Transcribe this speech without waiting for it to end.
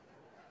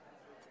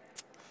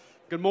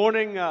Good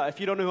morning. If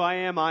you don't know who I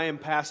am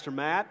Pastor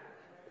Matt.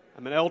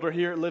 I'm an elder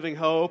here at Living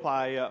Hope.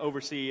 I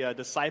oversee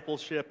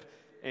discipleship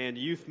and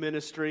youth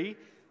ministry,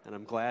 and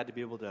I'm glad to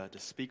be able to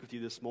speak with you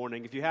this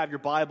morning. If you have your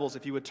Bibles,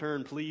 if you would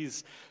turn,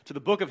 please, to the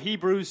book of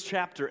Hebrews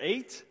chapter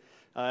 8.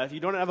 If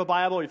you don't have a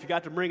Bible, or if you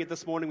got to bring it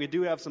this morning, we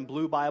do have some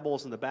blue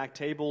Bibles in the back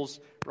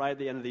tables right at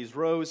the end of these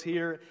rows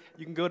here.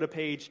 You can go to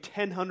page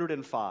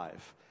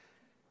 1005.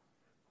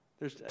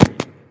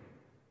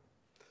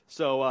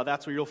 So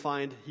that's where you'll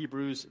find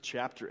Hebrews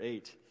chapter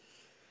 8.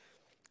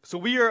 So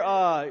we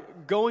are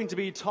going to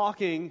be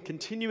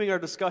continuing our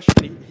discussion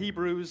in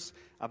Hebrews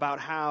about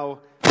how,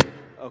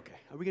 okay,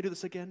 are we going to do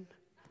this again?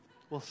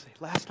 We'll see.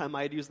 Last time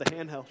I had used the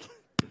handheld.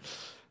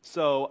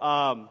 So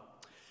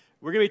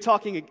we're going to be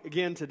talking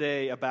again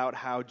today about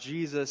how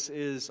Jesus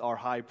is our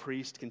high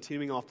priest,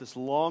 continuing off this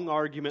long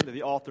argument that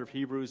the author of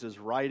Hebrews is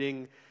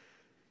writing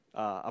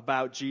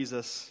about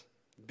Jesus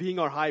being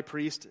our high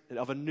priest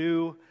of a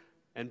new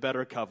and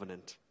better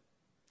covenant.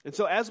 And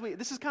so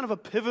this is kind of a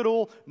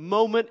pivotal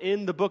moment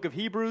in the book of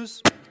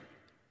Hebrews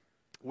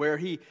where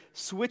he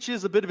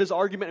switches a bit of his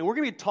argument, and we're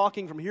going to be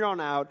talking from here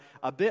on out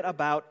a bit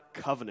about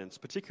covenants,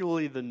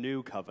 particularly the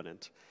new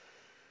covenant.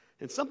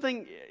 And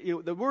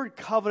the word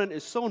covenant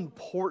is so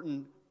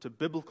important to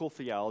biblical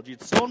theology.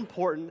 It's so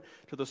important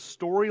to the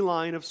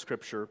storyline of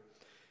Scripture.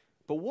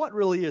 But what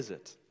really is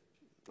it?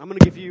 I'm going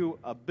to give you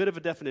a bit of a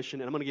definition,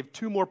 and I'm going to give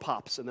two more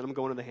pops, and then I'm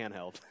going to the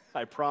handheld.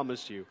 I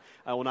promise you.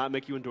 I will not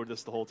make you endure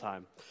this the whole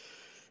time.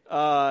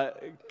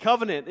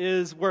 Covenant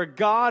is where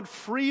God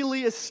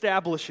freely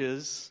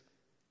establishes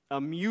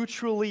a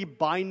mutually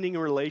binding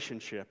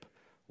relationship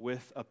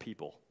with a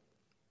people.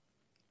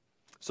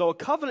 So a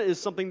covenant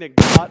is something that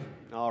God...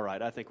 All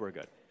right, I think we're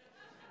good.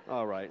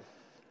 All right.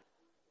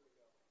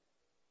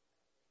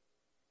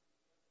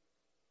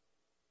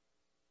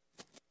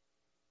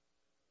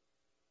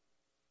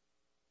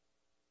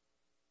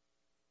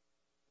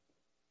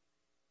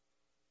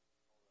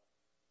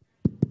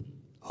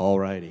 All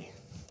righty.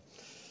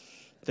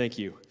 Thank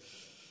you.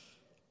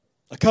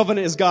 A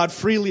covenant is God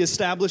freely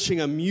establishing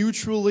a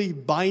mutually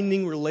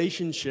binding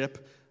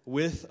relationship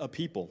with a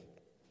people.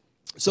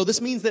 So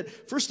this means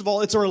that, first of all,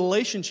 it's a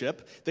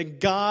relationship that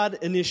God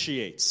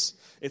initiates.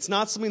 It's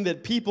not something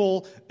that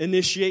people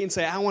initiate and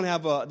say, I want to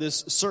have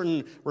this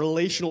certain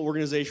relational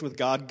organization with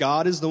God.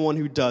 God is the one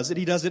who does it.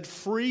 He does it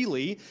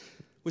freely,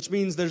 which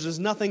means there's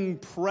nothing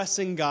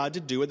pressing God to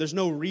do it. There's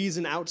no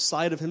reason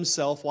outside of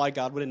himself why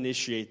God would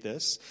initiate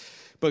this.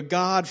 But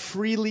God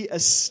freely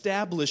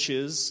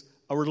establishes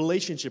a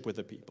relationship with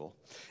the people.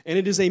 And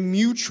it is a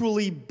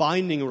mutually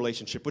binding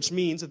relationship, which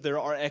means that there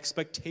are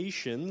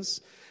expectations,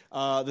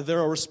 that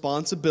there are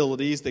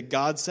responsibilities that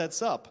God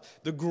sets up,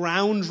 the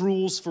ground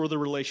rules for the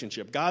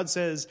relationship. God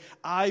says,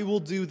 I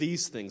will do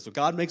these things. So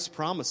God makes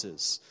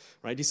promises,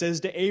 right? He says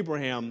to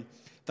Abraham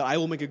that I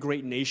will make a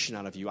great nation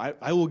out of you.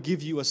 I will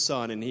give you a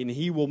son, and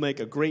he will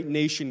make a great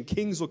nation.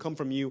 Kings will come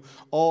from you.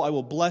 I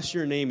will bless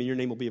your name, and your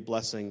name will be a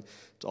blessing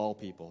to all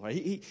people.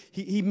 Right?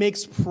 He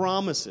makes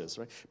promises,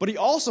 right? But he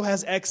also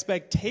has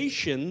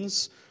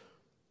expectations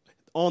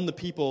on the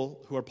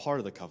people who are part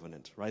of the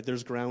covenant, right?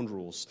 There's ground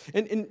rules.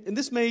 And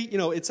this may,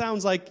 it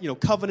sounds like,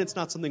 covenant's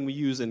not something we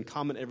use in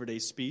common everyday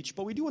speech,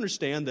 but we do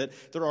understand that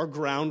there are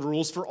ground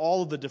rules for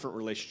all of the different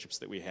relationships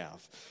that we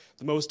have.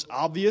 The most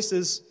obvious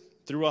is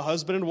through a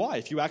husband and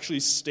wife. You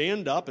actually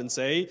stand up and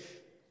say,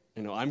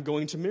 I'm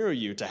going to marry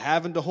you, to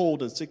have and to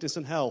hold in sickness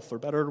and health, or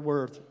better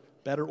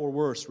or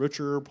worse,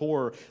 richer or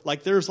poorer.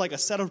 There's a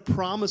set of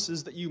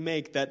promises that you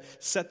make that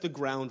set the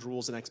ground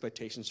rules and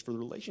expectations for the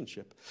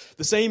relationship.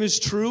 The same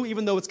is true,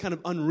 even though it's kind of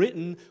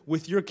unwritten,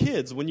 with your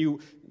kids. When you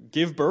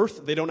give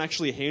birth, they don't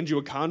actually hand you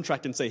a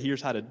contract and say,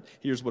 here's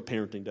what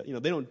parenting does.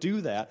 They don't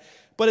do that.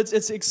 But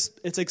it's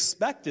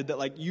expected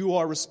that you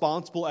are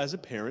responsible as a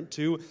parent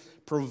to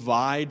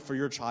provide for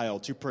your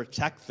child, to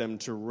protect them,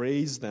 to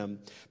raise them.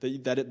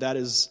 That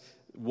is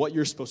what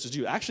you're supposed to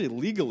do. Actually,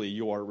 legally,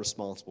 you are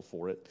responsible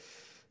for it.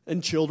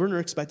 And children are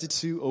expected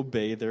to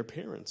obey their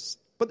parents.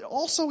 But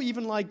also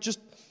even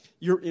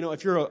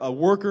if you're a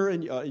worker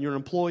and you're an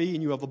employee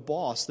and you have a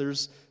boss,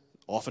 there's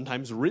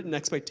oftentimes written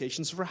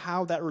expectations for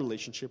how that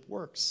relationship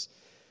works.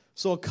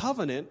 So a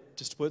covenant,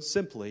 just to put it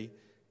simply,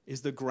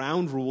 is the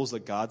ground rules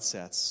that God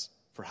sets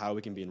for how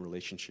we can be in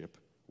relationship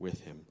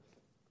with him.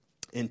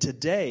 And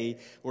today,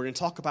 we're going to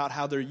talk about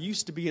how there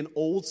used to be an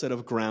old set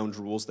of ground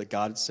rules that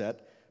God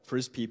set for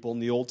his people in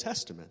the Old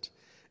Testament.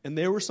 And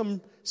there were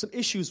some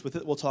issues with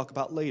it we'll talk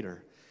about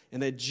later.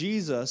 And that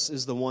Jesus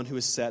is the one who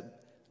has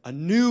set a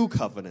new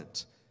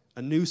covenant,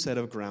 a new set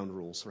of ground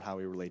rules for how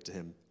we relate to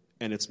him.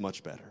 And it's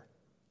much better.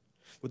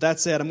 With that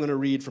said, I'm going to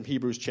read from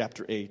Hebrews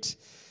chapter 8,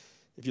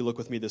 if you look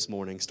with me this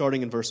morning,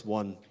 starting in verse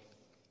 1.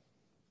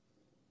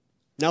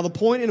 Now the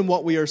point in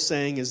what we are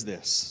saying is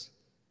this.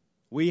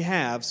 We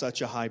have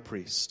such a high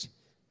priest,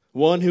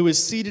 one who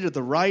is seated at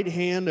the right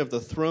hand of the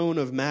throne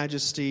of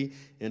majesty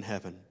in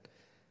heaven,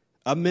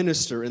 a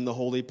minister in the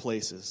holy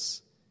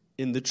places,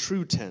 in the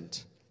true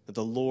tent that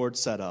the Lord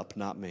set up,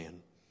 not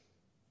man.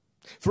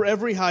 For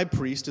every high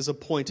priest is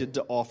appointed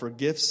to offer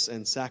gifts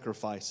and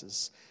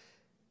sacrifices,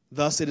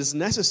 Thus it is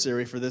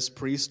necessary for this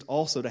priest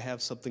also to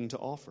have something to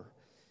offer.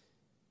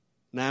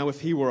 Now,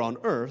 if he were on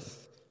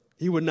earth,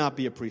 he would not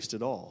be a priest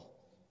at all,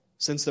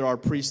 since there are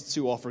priests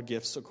who offer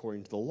gifts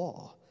according to the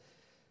law.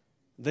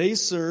 They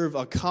serve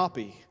a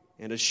copy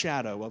and a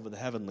shadow of the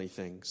heavenly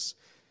things.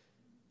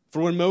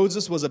 For when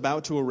Moses was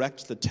about to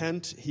erect the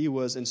tent, he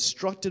was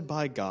instructed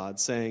by God,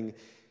 saying,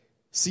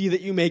 "See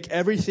that you make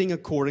everything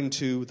according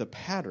to the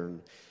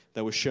pattern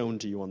that was shown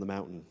to you on the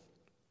mountain."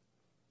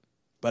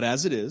 But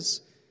as it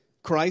is,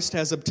 Christ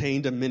has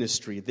obtained a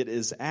ministry that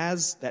is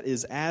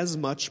as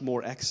much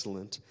more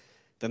excellent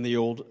than the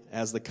old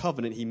as the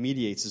covenant he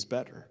mediates is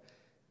better,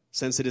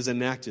 since it is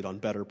enacted on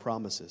better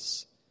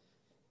promises.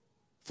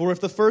 For if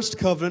the first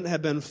covenant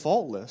had been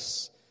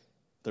faultless,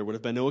 there would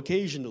have been no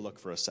occasion to look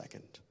for a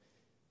second.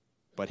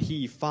 But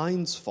he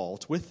finds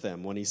fault with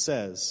them when he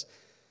says,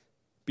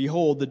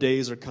 "Behold, the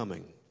days are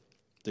coming,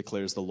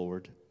 declares the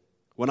Lord,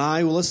 when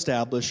I will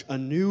establish a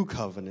new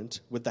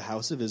covenant with the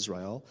house of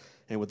Israel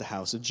and with the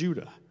house of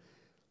Judah,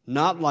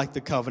 not like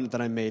the covenant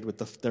that I made with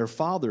their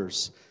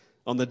fathers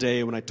on the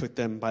day when I took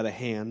them by the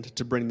hand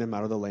to bring them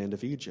out of the land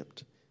of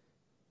Egypt.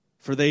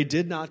 For they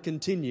did not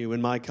continue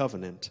in my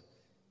covenant,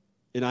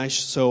 and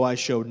so I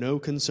showed no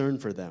concern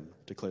for them,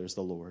 declares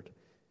the Lord.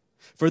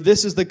 For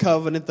this is the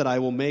covenant that I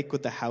will make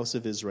with the house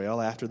of Israel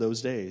after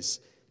those days,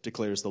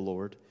 declares the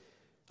Lord.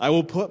 I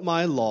will put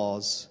my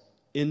laws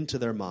into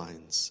their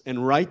minds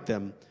and write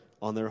them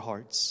on their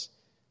hearts,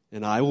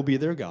 and I will be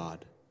their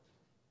God,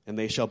 and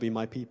they shall be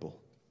my people.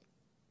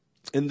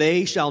 And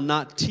they shall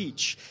not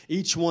teach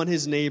each one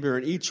his neighbor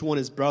and each one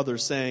his brother,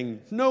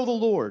 saying, 'Know the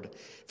Lord,'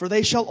 for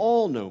they shall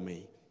all know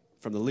me,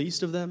 from the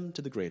least of them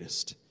to the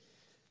greatest.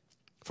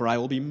 For I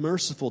will be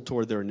merciful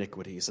toward their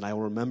iniquities, and I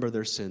will remember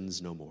their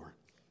sins no more."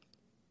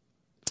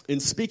 In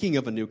speaking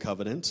of a new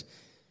covenant,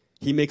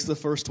 he makes the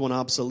first one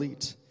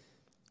obsolete.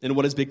 And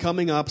what is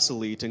becoming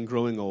obsolete and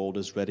growing old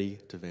is ready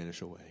to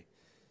vanish away.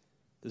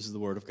 This is the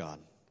word of God.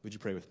 Would you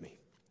pray with me?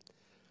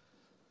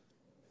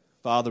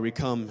 Father, we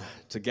come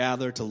to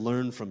gather to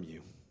learn from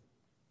you,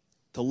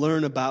 to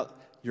learn about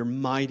your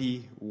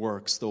mighty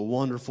works, the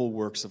wonderful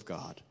works of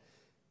God.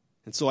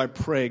 And so I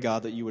pray,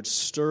 God, that you would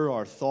stir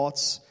our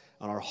thoughts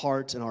and our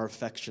heart and our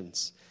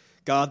affections.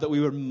 God, that we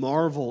would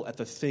marvel at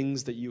the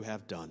things that you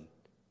have done,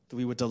 that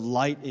we would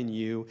delight in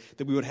you,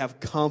 that we would have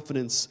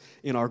confidence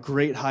in our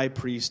great high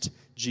priest,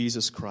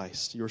 Jesus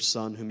Christ, your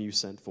Son, whom you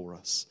sent for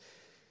us.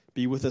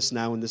 Be with us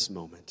now in this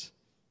moment.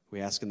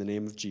 We ask in the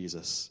name of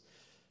Jesus.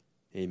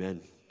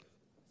 Amen.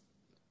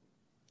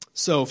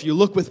 So if you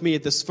look with me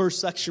at this first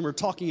section, we're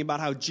talking about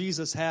how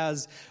Jesus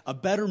has a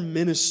better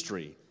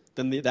ministry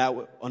than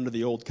that under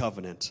the old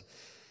covenant.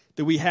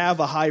 That we have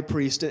a high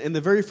priest. And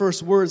the very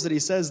first words that he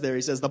says there,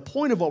 he says, the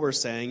point of what we're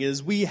saying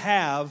is we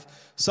have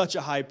such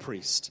a high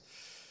priest.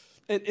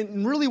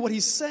 And really what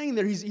he's saying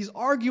there, he's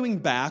arguing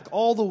back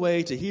all the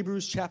way to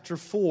Hebrews chapter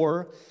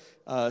 4,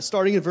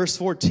 starting in verse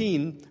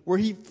 14, where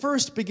he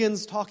first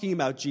begins talking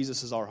about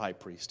Jesus as our high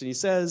priest. And he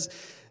says,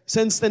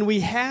 "Since then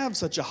we have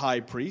such a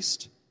high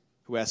priest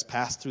who has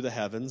passed through the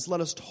heavens,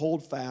 let us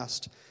hold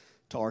fast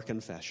to our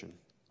confession."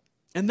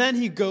 And then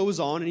he goes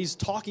on and he's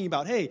talking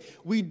about, hey,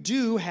 we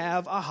do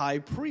have a high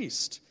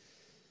priest.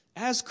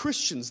 As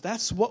Christians,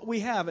 that's what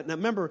we have. And now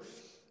remember,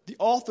 the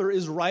author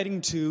is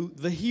writing to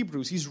the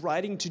Hebrews. He's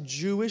writing to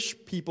Jewish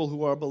people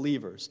who are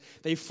believers.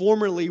 They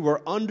formerly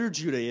were under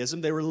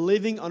Judaism. They were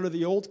living under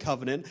the old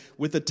covenant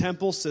with the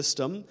temple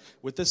system,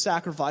 with the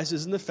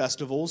sacrifices and the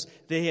festivals.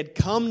 They had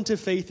come to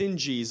faith in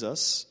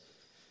Jesus.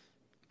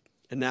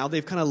 And now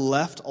they've kind of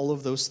left all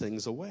of those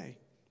things away.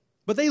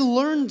 But they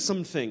learned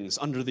some things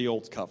under the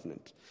old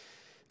covenant.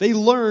 They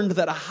learned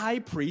that a high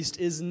priest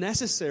is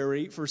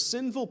necessary for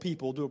sinful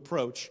people to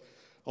approach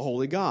a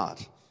holy God.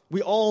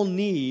 We all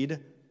need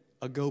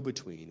a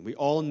go-between. We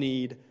all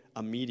need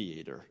a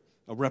mediator,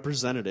 a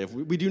representative.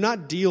 We do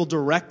not deal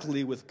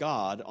directly with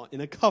God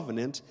in a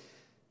covenant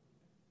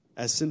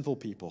as sinful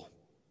people.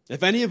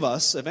 If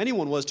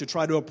anyone was to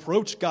try to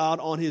approach God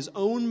on his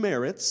own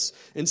merits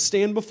and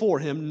stand before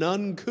him,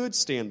 none could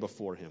stand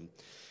before him.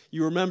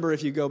 You remember,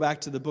 if you go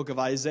back to the book of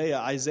Isaiah,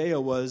 Isaiah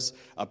was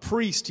a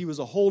priest. He was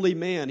a holy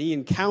man. He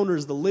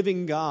encounters the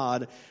living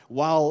God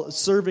while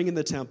serving in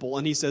the temple,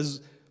 and he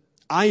says,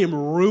 "I am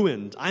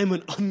ruined. I am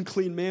an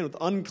unclean man with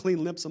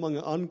unclean lips among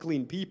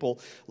unclean people."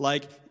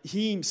 Like,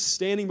 he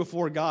standing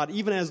before God,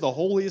 even as the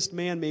holiest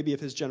man maybe of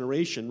his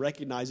generation,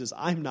 recognizes,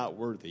 I'm not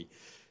worthy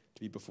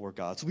to be before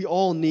God. So we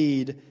all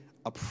need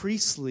a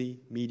priestly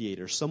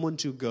mediator, someone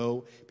to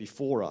go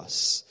before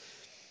us.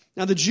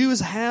 Now, the Jews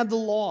had the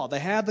law, they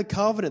had the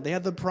covenant, they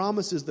had the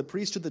promises, the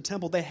priesthood, the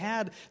temple. They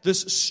had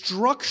this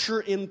structure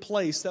in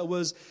place that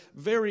was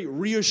very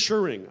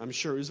reassuring, I'm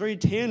sure. It was very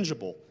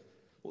tangible.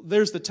 Well,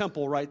 there's the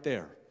temple right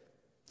there.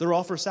 They're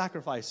offering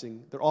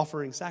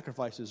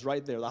sacrifices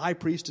right there. The high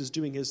priest is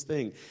doing his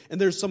thing.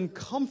 And there's some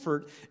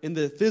comfort in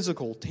the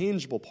physical,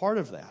 tangible part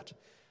of that.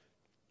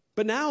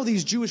 But now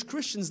these Jewish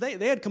Christians,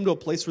 they had come to a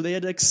place where they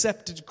had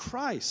accepted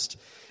Christ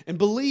and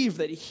believed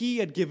that he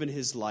had given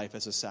his life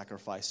as a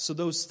sacrifice. So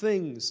those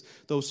things,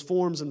 those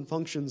forms and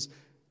functions,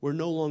 were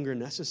no longer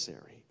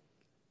necessary.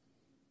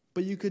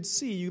 But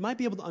you might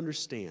be able to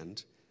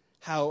understand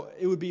how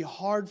it would be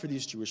hard for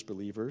these Jewish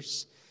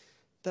believers,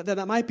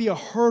 that might be a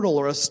hurdle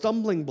or a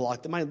stumbling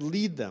block that might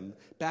lead them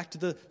back to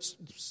the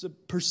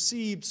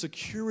perceived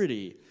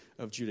security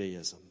of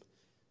Judaism.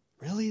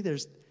 Really?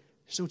 There's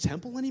no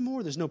temple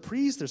anymore? There's no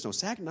priest? There's no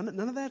sacrament?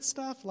 None of that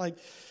stuff? Like,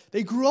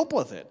 they grew up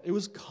with it. It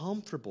was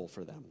comfortable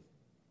for them.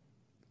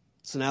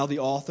 So now the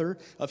author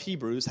of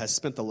Hebrews has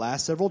spent the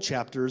last several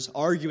chapters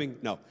arguing,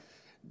 no,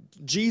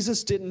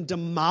 Jesus didn't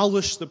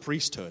demolish the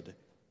priesthood.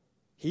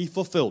 He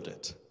fulfilled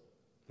it.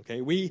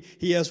 Okay,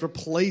 he has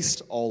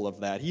replaced all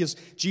of that.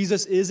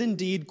 Jesus is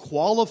indeed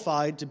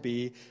qualified to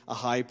be a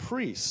high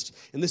priest.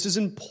 And this is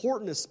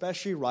important,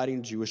 especially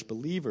writing Jewish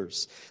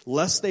believers,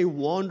 lest they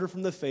wander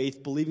from the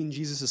faith believing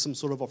Jesus is some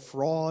sort of a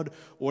fraud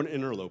or an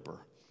interloper.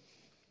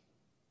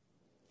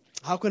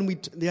 How can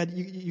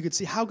you could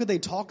see, how could they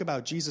talk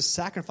about Jesus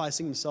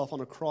sacrificing himself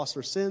on a cross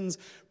for sins?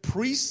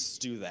 Priests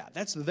do that.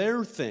 That's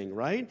their thing,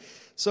 right?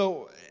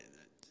 So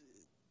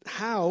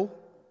how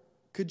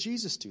could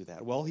Jesus do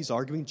that? Well, he's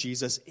arguing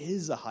Jesus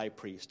is a high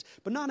priest,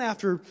 but not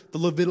after the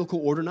Levitical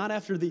order, not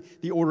after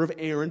the order of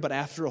Aaron, but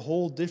after a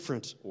whole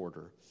different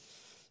order.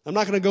 I'm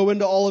not going to go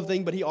into all of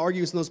them, but he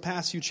argues in those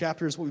past few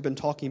chapters, what we've been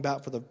talking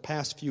about for the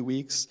past few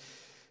weeks,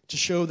 to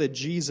show that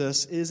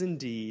Jesus is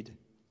indeed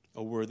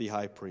a worthy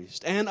high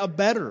priest, and a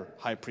better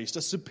high priest,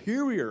 a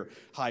superior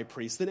high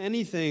priest than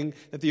anything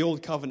that the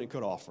Old Covenant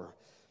could offer.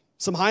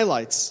 Some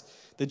highlights: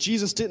 that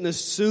Jesus didn't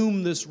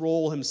assume this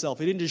role himself.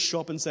 He didn't just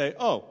show up and say,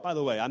 oh, by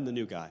the way, I'm the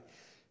new guy.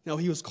 No,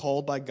 he was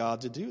called by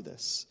God to do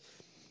this.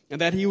 And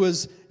that he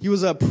was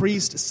a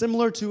priest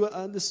similar to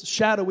this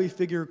shadowy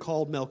figure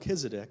called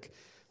Melchizedek,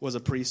 was a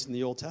priest in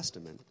the Old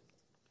Testament.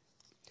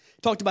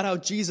 He talked about how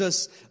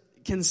Jesus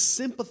can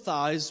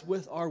sympathize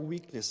with our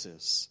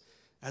weaknesses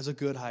as a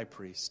good high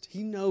priest.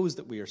 He knows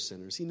that we are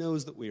sinners. He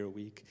knows that we are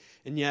weak.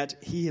 And yet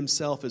he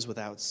himself is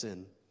without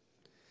sin.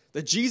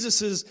 That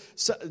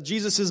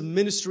Jesus'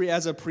 ministry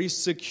as a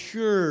priest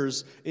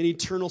secures an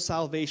eternal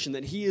salvation,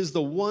 that he is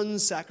the one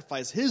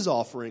sacrifice, his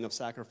offering of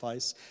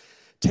sacrifice,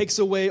 takes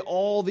away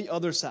all the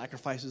other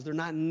sacrifices. They're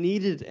not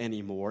needed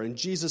anymore, and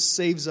Jesus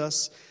saves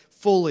us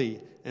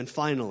fully and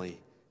finally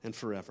and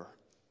forever.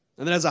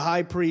 And that as a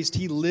high priest,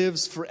 he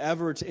lives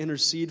forever to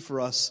intercede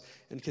for us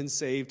and can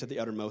save to the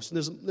uttermost.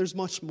 And there's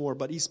much more,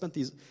 but he spent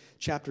these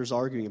chapters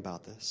arguing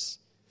about this.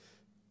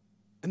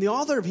 And the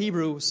author of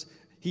Hebrews,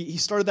 He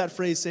started that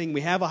phrase saying, we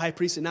have a high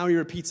priest, and now he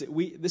repeats it.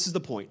 This is the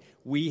point.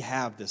 We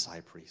have this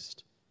high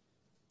priest.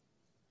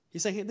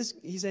 He's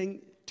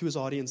saying to his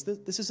audience,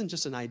 this isn't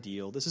just an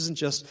ideal. This isn't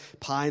just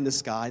pie in the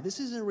sky. This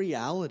is a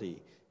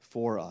reality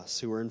for us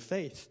who are in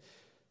faith.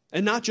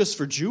 And not just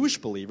for Jewish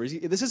believers.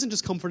 This isn't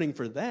just comforting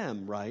for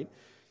them, right?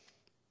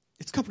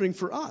 It's comforting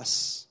for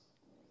us.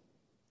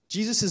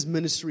 Jesus'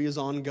 ministry is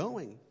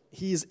ongoing.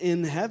 He is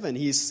in heaven.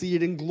 He is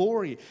seated in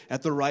glory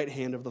at the right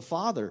hand of the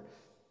Father.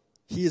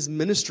 He is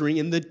ministering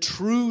in the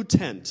true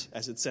tent,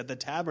 as it said, the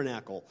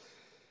tabernacle,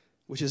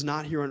 which is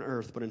not here on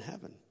earth, but in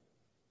heaven.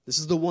 This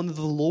is the one that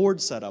the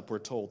Lord set up, we're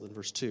told in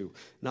verse 2,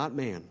 not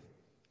man.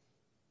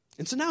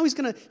 And so now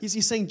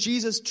he's saying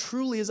Jesus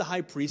truly is a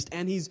high priest,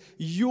 and he's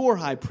your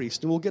high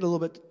priest. And we'll get a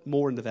little bit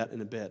more into that in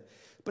a bit.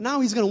 But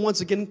now he's going to once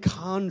again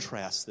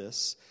contrast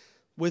this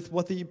with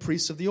what the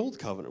priests of the Old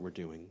Covenant were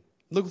doing.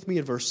 Look with me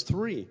at verse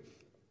 3.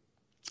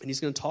 And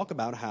he's going to talk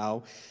about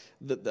how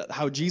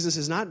Jesus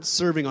is not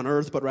serving on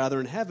earth, but rather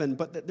in heaven,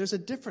 but there's a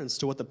difference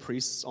to what the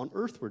priests on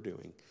earth were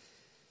doing.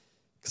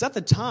 Because at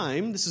the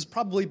time, this is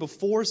probably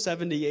before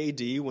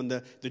 70 AD, when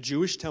the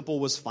Jewish temple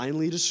was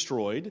finally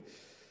destroyed,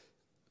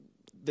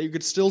 they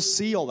could still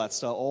see all that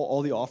stuff,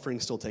 all the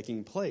offerings still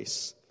taking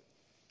place.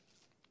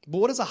 But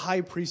what does a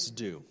high priest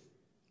do?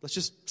 Let's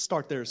just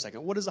start there a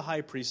second. What does a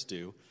high priest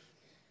do?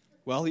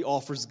 Well, he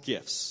offers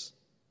gifts.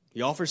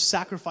 He offers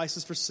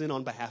sacrifices for sin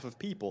on behalf of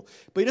people.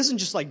 But he doesn't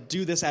just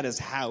do this at his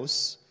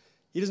house.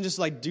 He doesn't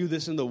just do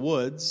this in the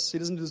woods. He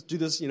doesn't just do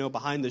this,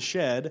 behind the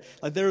shed.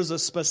 There is a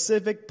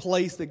specific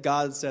place that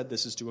God said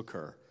this is to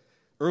occur.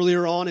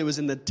 Earlier on, it was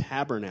in the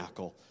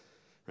tabernacle,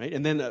 right?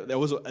 And then there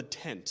was a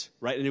tent,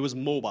 right? And it was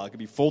mobile. It could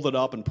be folded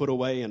up and put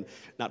away, and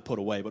not put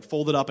away, but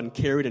folded up and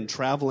carried and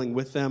traveling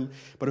with them.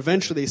 But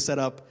eventually they set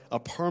up a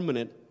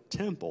permanent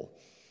temple.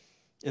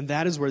 And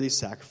that is where these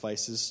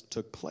sacrifices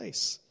took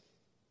place.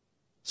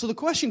 So the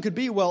question could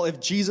be, well, if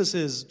Jesus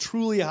is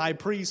truly a high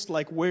priest,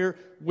 where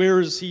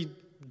is he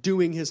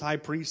doing his high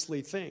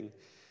priestly thing?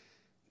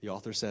 The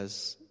author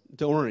says,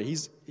 don't worry,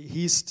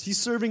 he's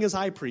serving as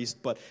high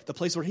priest, but the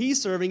place where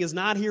he's serving is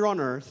not here on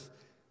earth,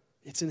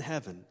 it's in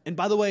heaven. And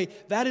by the way,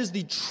 that is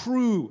the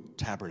true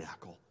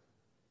tabernacle.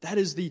 That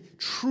is the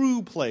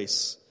true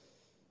place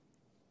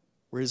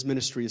where his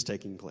ministry is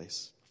taking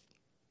place.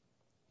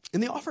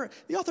 And the author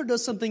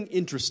does something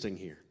interesting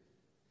here.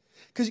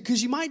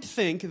 Because you might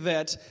think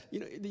that,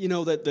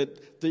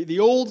 that the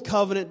old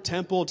covenant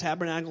temple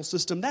tabernacle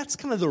system, that's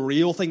kind of the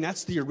real thing.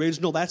 That's the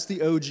original. That's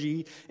the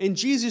OG. And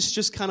Jesus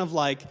just kind of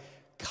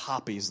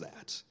copies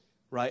that,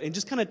 right? And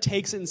just kind of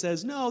takes it and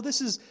says, no,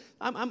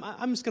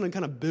 I'm just going to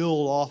kind of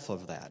build off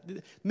of that.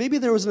 Maybe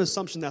there was an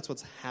assumption that's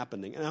what's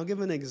happening. And I'll give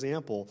an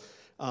example.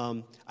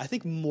 I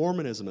think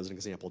Mormonism, as an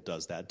example,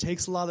 does that. It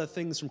takes a lot of the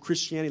things from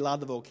Christianity, a lot of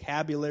the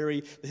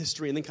vocabulary, the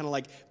history, and then kind of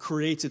like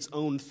creates its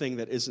own thing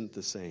that isn't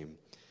the same.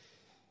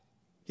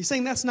 He's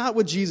saying that's not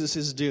what Jesus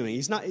is doing.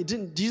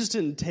 Jesus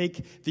didn't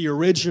take the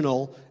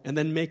original and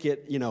then make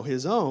it,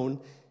 his own.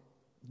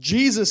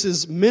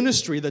 Jesus'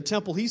 ministry, the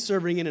temple he's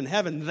serving in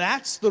heaven,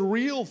 that's the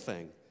real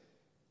thing.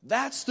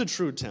 That's the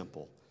true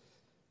temple.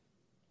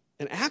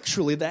 And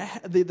actually,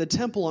 the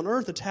temple on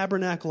earth, the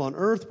tabernacle on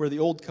earth where the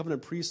old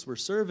covenant priests were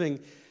serving,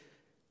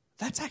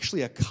 that's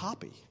actually a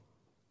copy.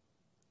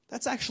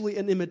 That's actually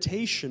an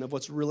imitation of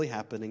what's really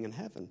happening in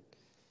heaven.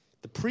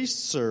 The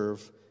priests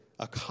serve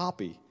a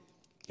copy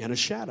and a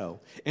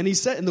shadow. And he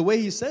said, and the way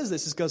he says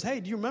this is goes,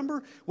 hey, do you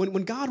remember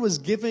when God was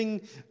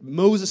giving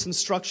Moses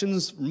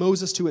instructions,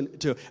 Moses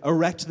to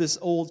erect this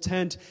old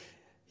tent,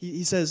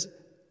 he says,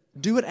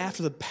 do it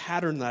after the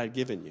pattern that I'd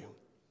given you.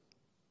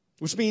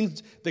 Which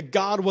means that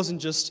God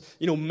wasn't just,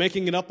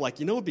 making it up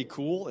like, it'd be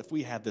cool if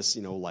we had this,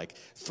 like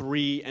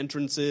 3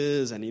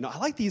 entrances and, I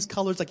like these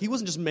colors. Like he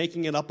wasn't just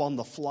making it up on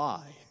the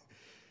fly.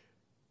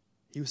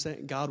 He was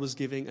saying God was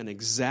giving an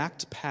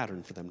exact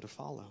pattern for them to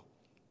follow.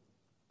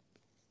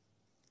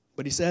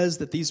 But he says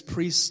that these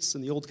priests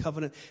in the Old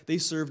Covenant, they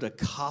served a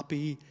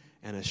copy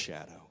and a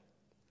shadow.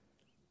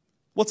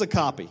 What's a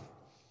copy?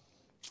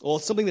 Well,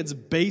 it's something that's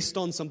based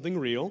on something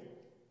real.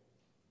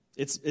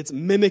 It's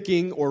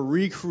mimicking or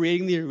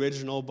recreating the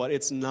original, but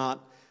it's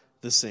not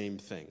the same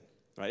thing,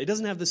 right? It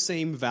doesn't have the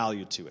same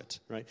value to it,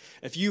 right?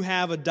 If you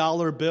have a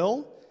dollar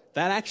bill,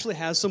 that actually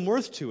has some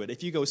worth to it.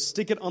 If you go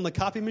stick it on the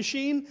copy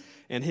machine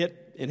and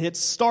hit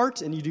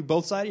start and you do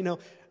both sides,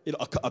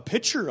 a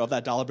picture of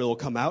that dollar bill will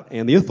come out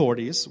and the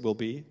authorities will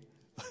be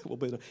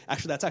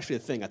actually, that's actually a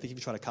thing. I think if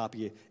you try to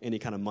copy any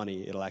kind of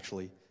money, it'll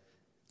actually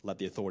let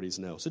the authorities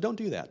know. So don't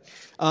do that.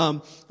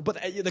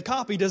 But the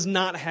copy does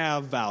not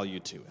have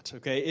value to it,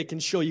 okay? It can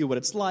show you what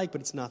it's like,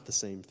 but it's not the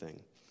same thing.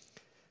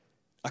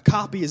 A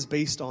copy is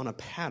based on a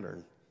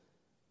pattern.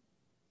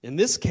 In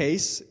this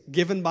case,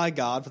 given by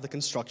God for the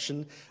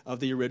construction of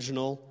the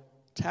original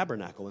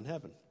tabernacle in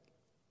heaven.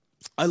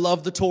 I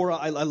love the Torah.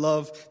 I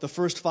love the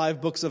first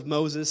 5 books of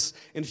Moses.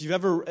 And if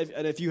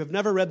you have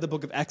never read the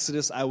book of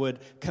Exodus, I would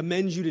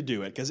commend you to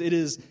do it because it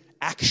is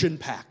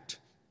action-packed.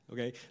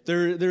 Okay,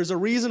 there's a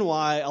reason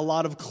why a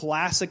lot of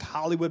classic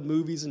Hollywood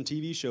movies and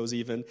TV shows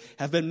even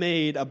have been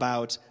made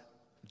about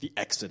the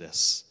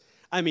Exodus.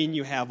 I mean,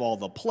 you have all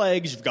the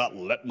plagues. You've got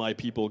Let My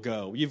People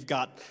Go. You've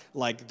got,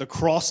 like, the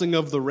crossing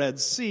of the Red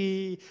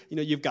Sea.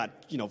 You've got,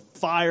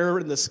 fire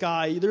in the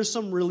sky. There's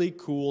some really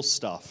cool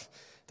stuff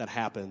that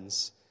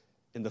happens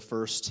in the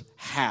first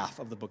half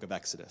of the book of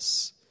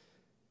Exodus.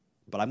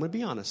 But I'm going to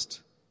be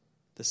honest.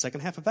 The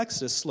second half of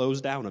Exodus slows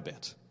down a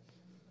bit.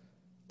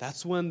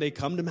 That's when they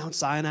come to Mount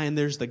Sinai and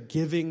there's the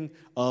giving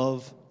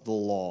of the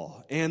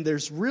law. And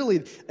there's really,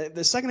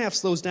 the second half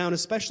slows down,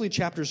 especially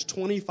chapters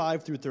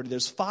 25 through 30.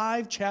 There's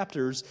 5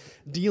 chapters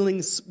dealing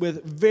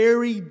with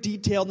very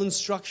detailed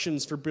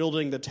instructions for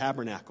building the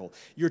tabernacle.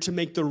 You're to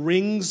make the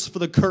rings for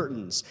the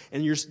curtains,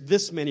 and you're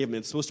this many of them.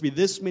 It's supposed to be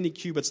this many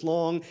cubits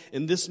long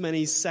in this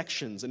many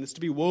sections, and it's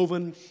to be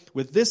woven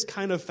with this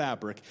kind of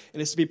fabric,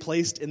 and it's to be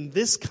placed in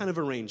this kind of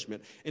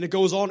arrangement. And it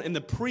goes on, and the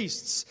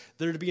priests,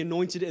 they're to be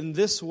anointed in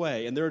this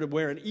way, and they're to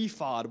wear an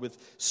ephod with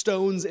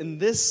stones in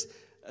this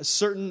a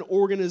certain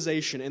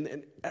organization,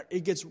 and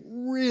it gets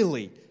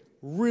really,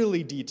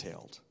 really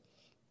detailed.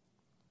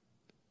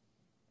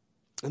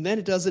 And then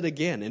it does it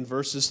again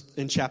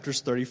in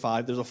chapters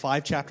 35. There's a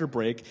 5-chapter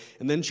break,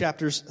 and then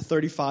chapters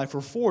 35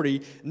 or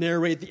 40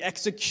 narrate the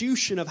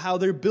execution of how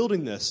they're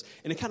building this.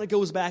 And it kind of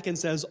goes back and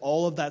says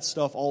all of that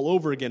stuff all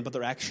over again, but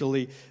they're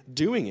actually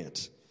doing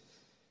it.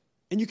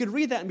 And you could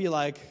read that and be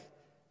like,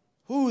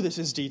 ooh, this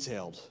is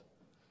detailed.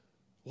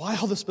 Why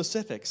all the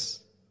specifics?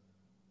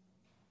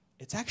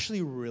 It's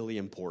actually really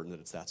important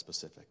that it's that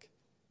specific.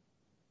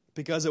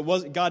 Because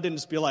God didn't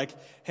just be like,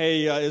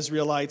 hey,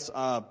 Israelites,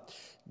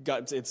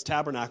 it's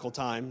tabernacle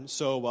time,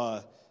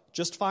 so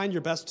just find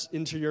your best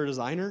interior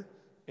designer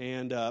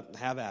and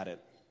have at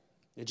it.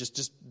 And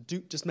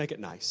just make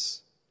it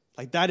nice.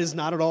 Like, that is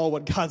not at all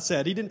what God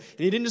said. He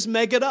didn't just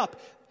make it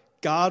up.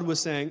 God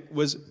was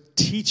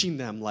teaching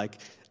them, like,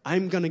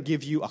 I'm going to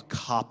give you a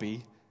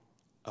copy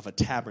of a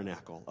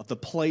tabernacle, of the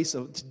place,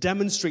 to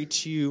demonstrate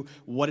to you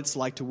what it's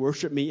like to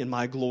worship me in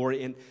my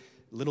glory. And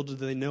little did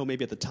they know,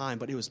 maybe at the time,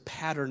 but it was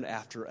patterned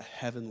after a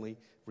heavenly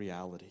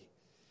reality.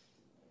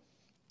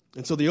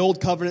 And so the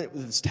old covenant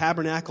with its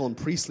tabernacle and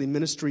priestly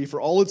ministry,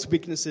 for all its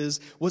weaknesses,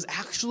 was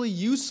actually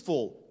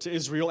useful to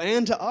Israel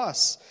and to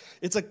us.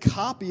 It's a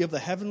copy of the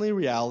heavenly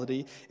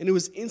reality, and it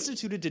was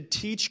instituted to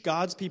teach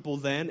God's people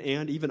then,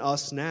 and even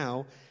us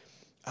now,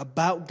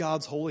 about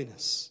God's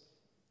holiness,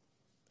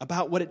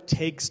 about what it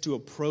takes to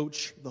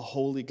approach the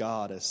holy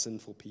God as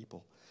sinful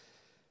people.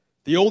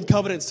 The old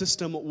covenant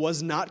system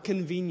was not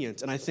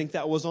convenient, and I think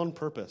that was on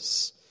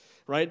purpose,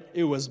 right?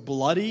 It was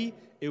bloody,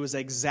 It was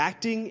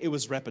exacting. It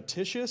was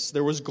repetitious.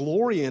 There was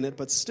glory in it,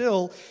 but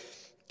still,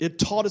 it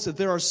taught us that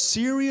there are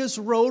serious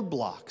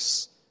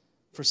roadblocks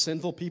for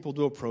sinful people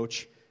to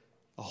approach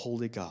a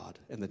holy God,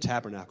 and the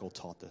tabernacle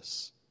taught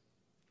this.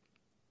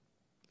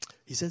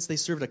 He says they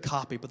served a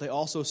copy, but they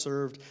also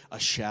served a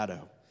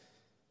shadow.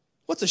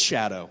 What's a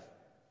shadow?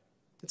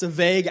 It's a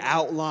vague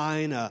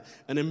outline,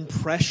 an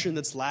impression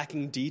that's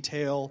lacking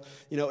detail.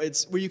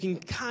 It's where you can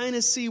kind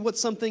of see what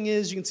something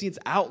is. You can see its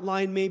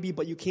outline maybe,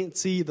 but you can't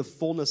see the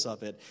fullness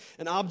of it.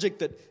 An object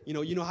that,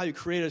 you know how you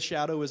create a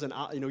shadow is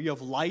you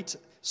have light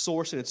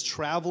source and it's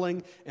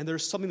traveling, and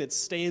there's something that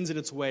stands in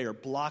its way or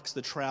blocks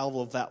the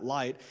travel of that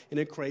light, and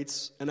it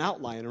creates an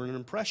outline or an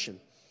impression.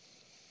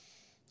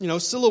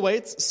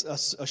 Silhouettes,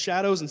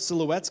 shadows and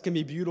silhouettes can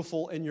be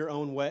beautiful in their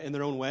own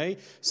way.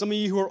 Some of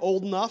you who are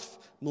old enough,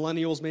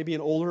 millennials maybe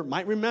and older,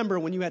 might remember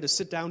when you had to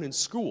sit down in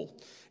school,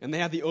 and they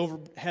had the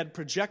overhead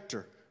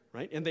projector,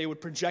 right? And they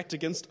would project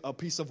against a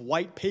piece of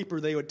white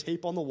paper they would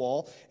tape on the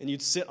wall, and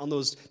you'd sit on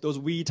those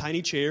wee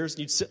tiny chairs,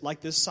 and you'd sit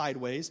like this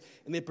sideways,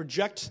 and they'd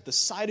project the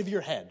side of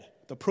your head,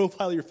 the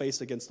profile of your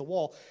face against the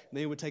wall, and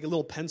they would take a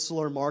little pencil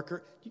or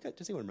marker.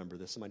 Does anyone remember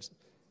this?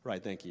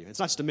 Right, thank you. It's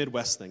not just a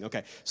Midwest thing.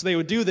 Okay, so they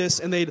would do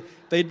this, and they'd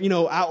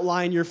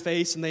outline your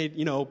face, and they'd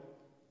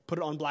put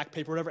it on black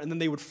paper or whatever, and then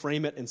they would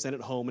frame it and send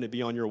it home, and it'd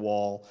be on your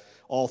wall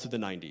all through the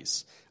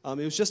 90s. It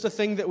was just a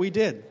thing that we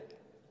did.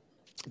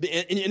 And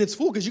it's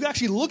cool because you can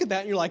actually look at that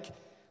and you're like,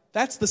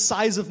 that's the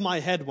size of my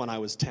head when I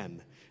was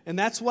 10. And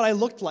that's what I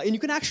looked like. And you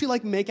can actually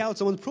make out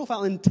someone's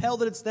profile and tell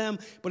that it's them,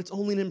 but it's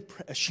only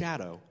a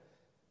shadow.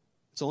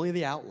 It's only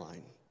the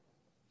outline.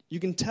 You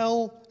can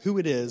tell who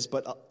it is,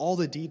 but all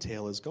the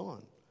detail is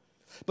gone.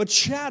 But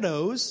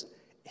shadows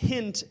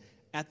hint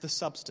at the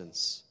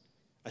substance.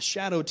 A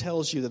shadow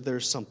tells you that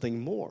there's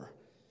something more.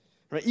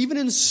 Right? Even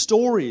in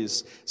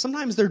stories,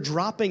 sometimes they're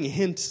dropping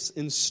hints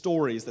in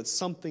stories that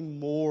something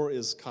more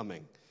is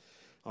coming.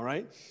 All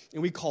right?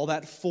 And we call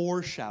that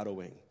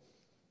foreshadowing.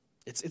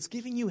 It's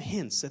giving you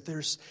hints that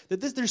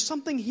there's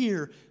something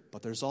here,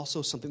 but there's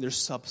also something, there's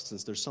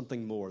substance, there's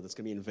something more that's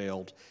going to be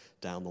unveiled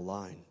down the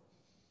line.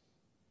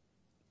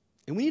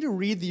 And we need to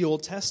read the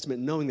Old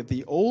Testament knowing that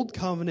the Old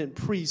Covenant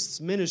priest's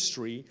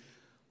ministry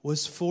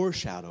was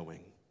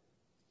foreshadowing.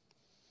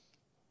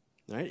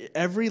 Right?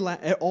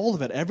 All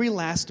of it, every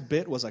last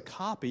bit was a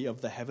copy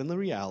of the heavenly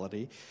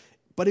reality,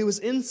 but it was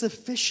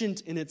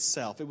insufficient in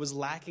itself. It was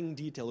lacking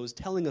detail. It was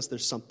telling us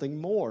there's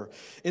something more.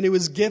 And it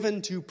was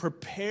given to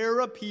prepare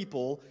a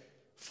people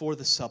for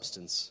the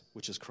substance,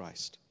 which is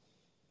Christ.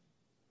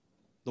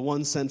 The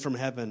one sent from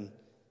heaven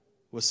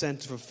was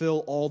sent to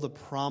fulfill all the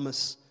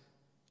promise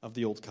of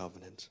the Old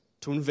Covenant,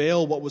 to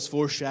unveil what was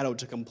foreshadowed,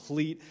 to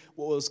complete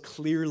what was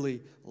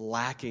clearly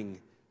lacking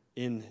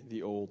in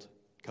the Old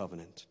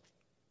Covenant.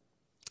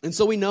 And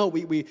so we know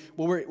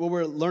what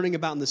we're learning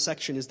about in this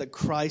section is that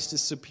Christ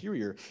is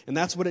superior. And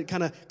that's what it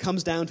kind of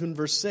comes down to in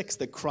verse 6,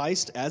 that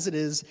Christ, as it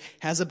is,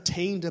 has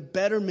obtained a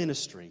better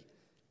ministry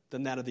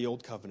than that of the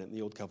Old Covenant and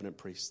the Old Covenant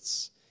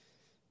priests.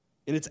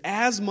 And it's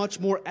as much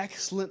more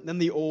excellent than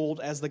the old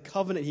as the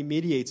covenant he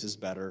mediates is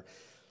better,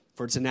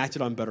 for it's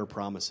enacted on better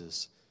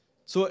promises.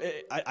 So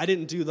I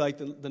didn't do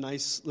the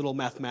nice little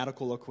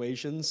mathematical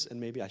equations,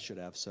 and maybe I should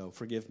have, so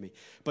forgive me.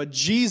 But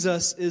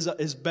Jesus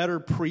is better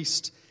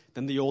priest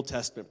than the Old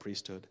Testament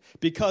priesthood,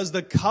 because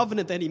the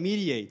covenant that he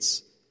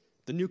mediates,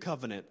 the new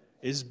covenant,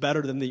 is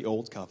better than the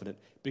old covenant,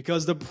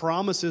 because the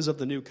promises of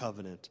the new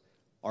covenant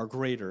are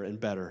greater and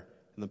better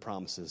than the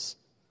promises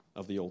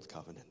of the old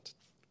covenant.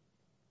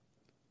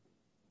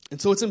 And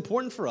so it's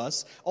important for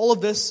us, all of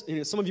this,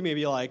 some of you may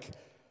be like,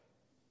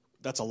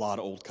 that's a lot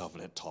of old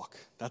covenant talk.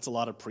 That's a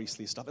lot of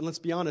priestly stuff. And let's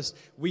be honest,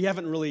 we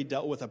haven't really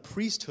dealt with a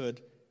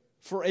priesthood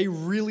for a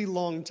really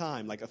long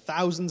time, like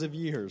thousands of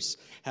years,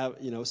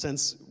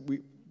 since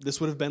this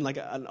would have been like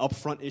an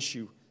upfront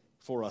issue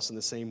for us in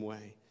the same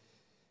way.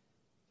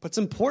 But it's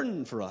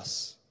important for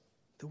us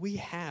that we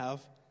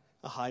have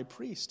a high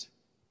priest.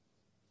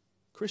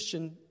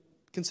 Christian,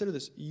 consider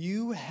this.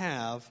 You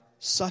have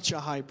such a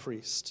high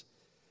priest.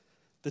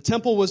 The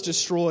temple was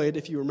destroyed,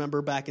 if you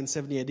remember back in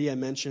 70 AD, I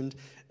mentioned,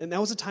 and that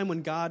was a time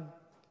when God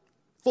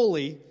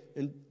fully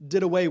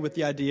did away with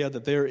the idea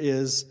that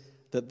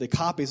that the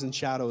copies and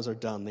shadows are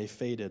done, they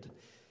faded.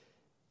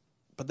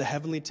 But the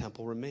heavenly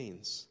temple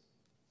remains.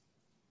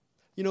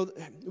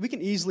 We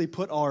can easily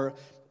put our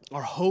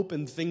hope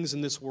in things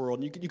in this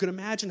world. You can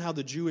imagine how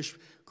the Jewish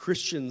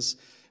Christians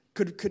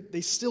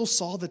they still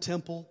saw the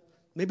temple.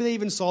 Maybe they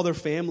even saw their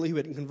family who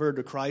had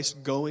converted to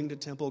Christ going to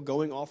temple,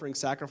 offering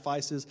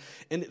sacrifices.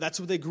 And that's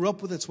what they grew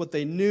up with. It's what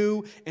they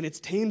knew. And it's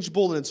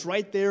tangible, and it's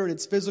right there, and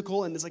it's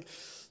physical. And it's like,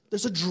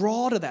 there's a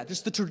draw to that.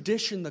 Just the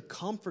tradition, the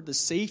comfort, the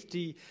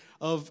safety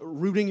of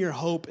rooting your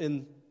hope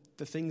in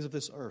the things of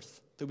this earth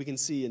that we can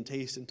see and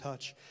taste and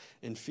touch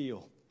and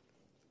feel.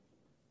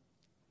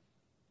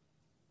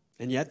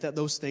 And yet that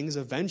those things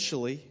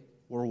eventually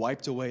were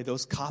wiped away.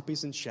 Those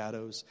copies and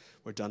shadows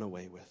were done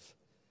away with.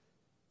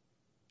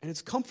 And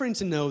it's comforting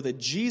to know that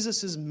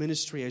Jesus'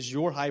 ministry as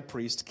your high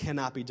priest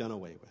cannot be done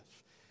away with.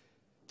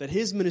 that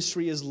his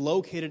ministry is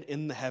located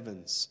in the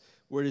heavens,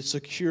 where it is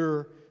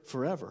secure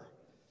forever.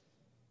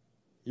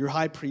 Your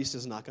high priest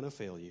is not going to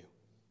fail you.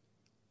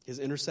 His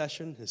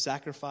intercession, his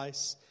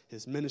sacrifice,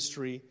 his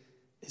ministry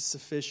is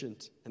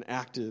sufficient and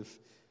active.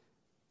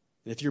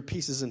 And if your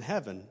peace is in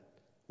heaven,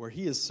 where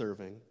he is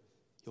serving,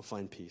 you'll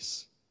find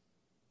peace.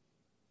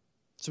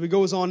 So he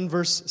goes on in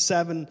verse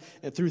 7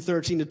 through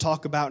 13 to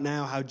talk about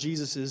now how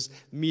Jesus is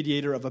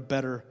mediator of a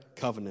better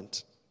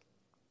covenant.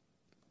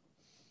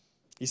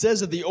 He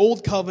says that the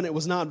old covenant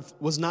was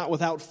not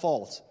without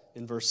fault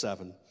in verse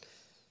 7.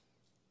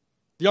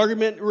 The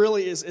argument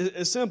really is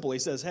simple. He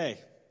says, hey,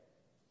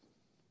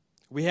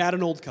 we had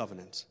an old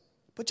covenant,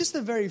 but just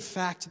the very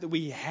fact that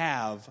we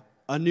have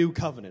a new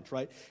covenant,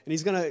 right? And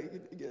he's going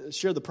to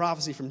share the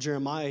prophecy from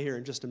Jeremiah here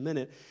in just a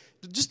minute.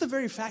 Just the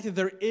very fact that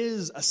there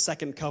is a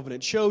second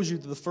covenant shows you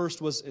that the first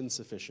was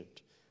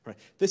insufficient, right?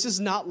 This is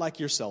not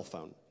like your cell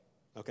phone,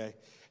 okay?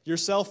 Your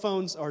cell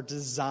phones are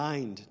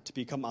designed to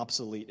become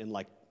obsolete in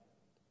like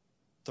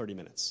 30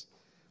 minutes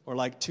or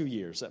like 2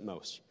 years at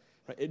most.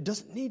 Right? It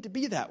doesn't need to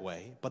be that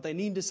way, but they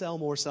need to sell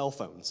more cell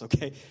phones,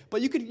 okay?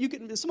 But you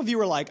could. Some of you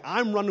are like,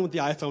 I'm running with the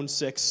iPhone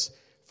 6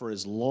 for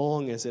as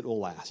long as it will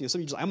last. Some of you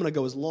are just like, I'm going to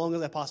go as long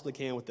as I possibly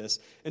can with this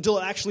until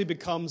it actually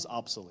becomes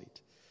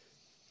obsolete.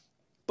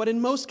 But in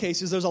most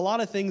cases, there's a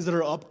lot of things that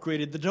are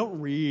upgraded that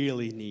don't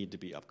really need to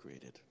be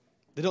upgraded.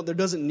 There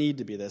doesn't need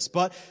to be this.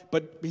 But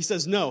he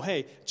says, no,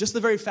 hey, just the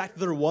very fact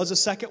that there was a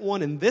second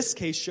one in this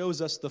case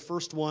shows us the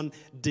first one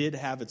did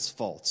have its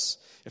faults.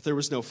 If there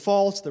was no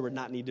faults, there would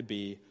not need to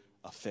be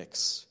a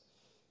fix.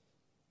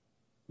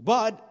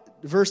 But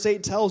verse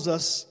 8 tells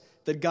us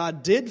that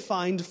God did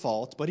find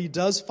fault, but he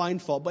does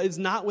find fault, but it's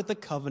not with the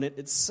covenant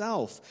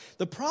itself.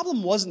 The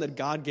problem wasn't that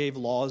God gave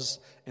laws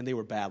and they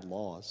were bad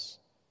laws,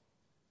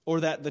 or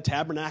that the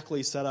tabernacle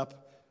he set up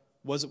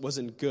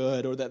wasn't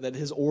good, or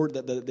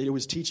that he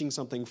was teaching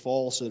something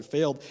false or it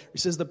failed. He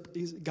says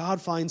that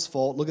God finds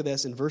fault. Look at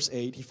this in verse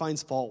 8. He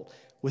finds fault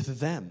with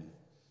them.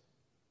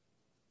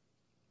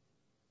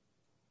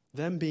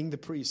 Them being the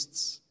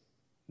priests.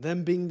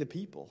 Them being the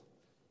people.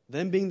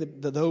 Them being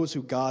those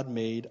who God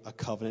made a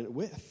covenant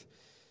with.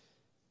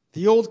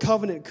 The old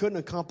covenant couldn't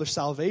accomplish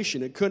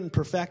salvation. It couldn't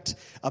perfect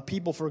a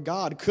people for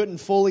God. Couldn't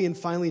fully and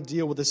finally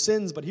deal with the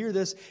sins. But hear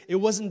this, it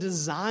wasn't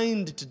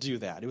designed to do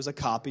that. It was a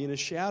copy and a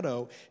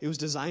shadow. It was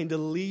designed to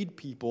lead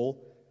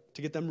people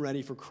to get them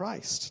ready for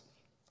Christ.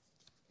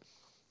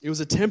 It was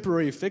a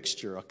temporary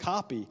fixture, a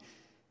copy,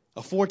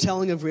 a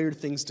foretelling of greater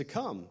things to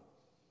come.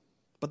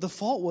 But the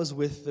fault was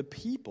with the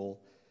people.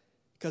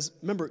 Because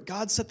remember,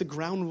 God set the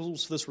ground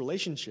rules for this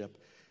relationship.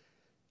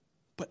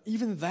 But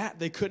even that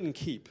they couldn't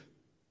keep.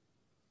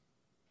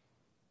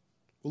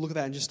 We'll look at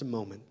that in just a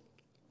moment.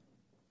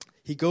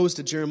 He goes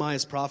to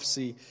Jeremiah's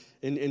prophecy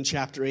in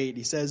chapter 8.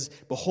 He says,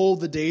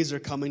 behold, the days are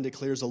coming,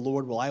 declares the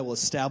Lord, I will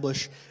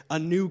establish a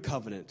new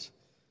covenant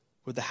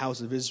with the house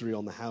of Israel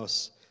and the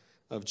house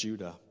of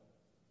Judah.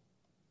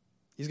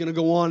 He's going to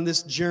go on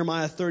this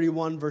Jeremiah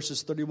 31,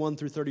 verses 31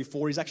 through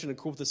 34. He's actually going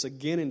to quote this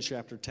again in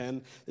chapter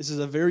 10. This is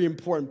a very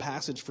important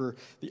passage for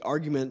the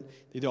argument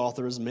that the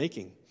author is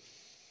making.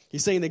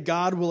 He's saying that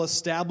God will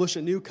establish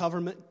a new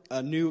covenant,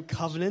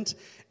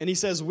 and he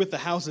says with the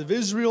house of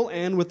Israel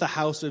and with the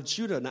house of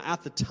Judah. Now,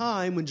 at the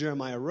time when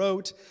Jeremiah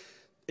wrote,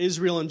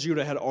 Israel and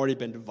Judah had already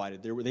been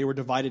divided. They were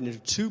divided into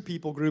two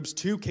people groups,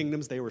 two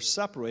kingdoms. They were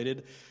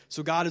separated.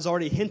 So God is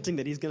already hinting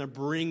that he's going to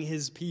bring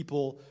his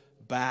people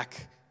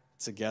back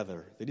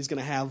together, that he's going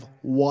to have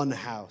one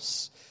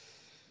house.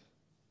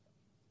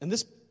 And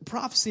this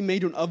prophecy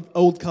made to an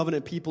old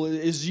covenant people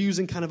is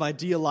using kind of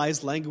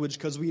idealized language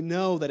because we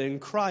know that in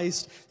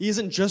Christ, he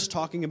isn't just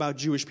talking about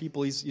Jewish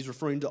people. He's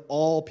referring to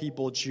all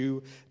people,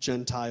 Jew,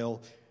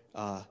 Gentile,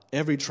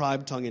 every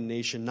tribe, tongue, and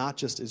nation, not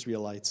just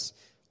Israelites,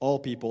 all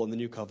people in the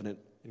new covenant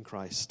in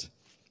Christ.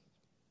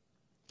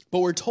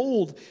 But we're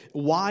told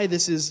why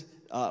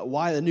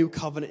why the new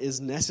covenant is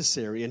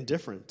necessary and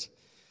different.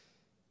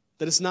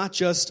 That it's not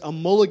just a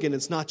mulligan,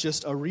 it's not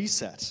just a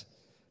reset,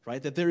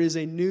 right? That there is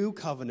a new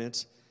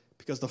covenant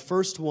because the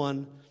first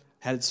one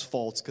had its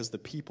faults because the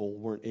people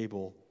weren't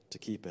able to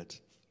keep it.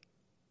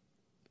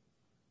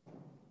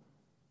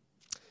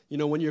 You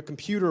know, when your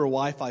computer or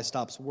Wi-Fi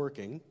stops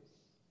working,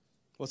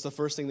 what's the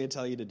first thing they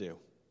tell you to do?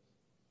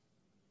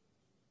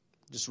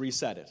 Just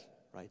reset it,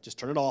 right? Just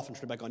turn it off and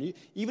turn it back on.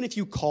 Even if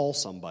you call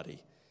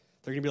somebody,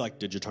 they're going to be like,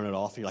 did you turn it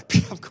off? And you're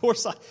like, of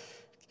course I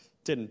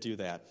didn't do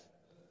that.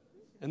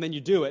 And then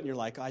you do it, and you're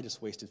like, I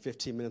just wasted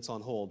 15 minutes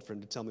on hold for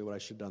him to tell me what I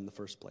should have done in the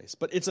first place.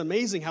 But it's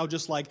amazing how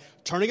just like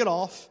turning it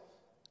off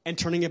and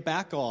turning it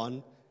back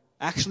on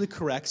actually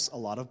corrects a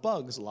lot of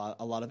bugs, a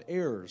lot of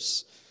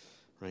errors,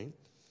 right?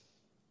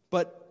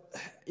 But,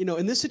 you know,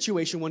 in this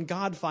situation, when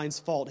God finds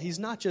fault, he's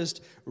not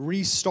just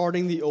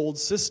restarting the old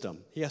system.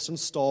 He has to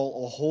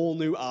install a whole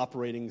new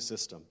operating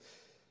system.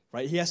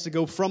 Right? He has to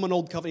go from an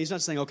old covenant. He's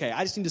not saying, okay,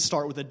 I just need to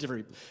start with a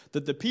different.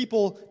 The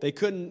people, they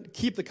couldn't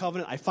keep the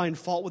covenant. I find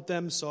fault with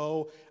them,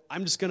 so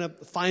I'm just going to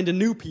find a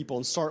new people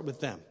and start with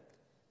them.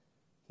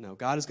 No,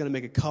 God is going to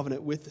make a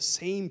covenant with the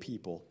same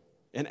people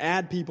and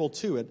add people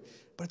to it,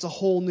 But it's a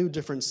whole new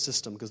different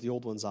system because the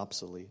old one's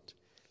obsolete.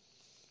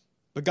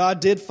 But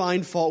God did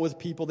find fault with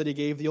people that he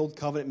gave the old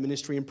covenant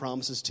ministry and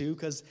promises to,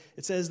 because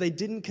it says they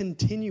didn't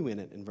continue in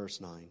it in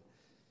verse 9. I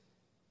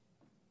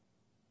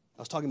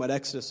was talking about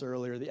Exodus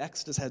earlier. The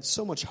Exodus had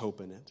so much hope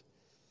in it.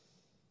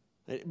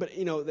 But,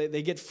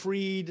 they get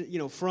freed,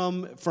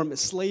 from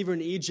slavery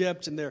in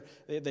Egypt, and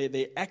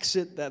they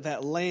exit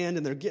that land,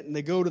 and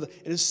they go to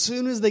and as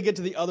soon as they get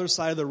to the other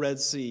side of the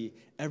Red Sea,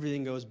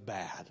 everything goes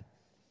bad.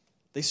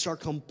 They start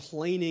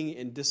complaining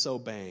and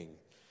disobeying.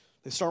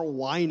 They start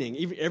whining.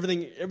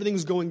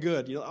 Everything's going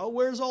good.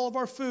 Where's all of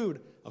our food?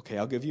 Okay,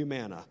 I'll give you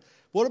manna.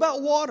 What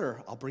about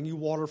water? I'll bring you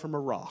water from a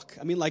rock.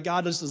 I mean, like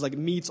God just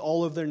meets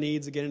all of their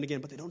needs again and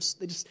again, but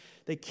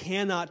they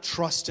cannot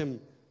trust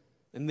him.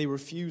 And they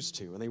refuse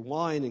to, and they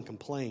whine and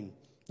complain.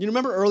 You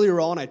remember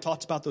earlier on, I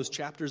talked about those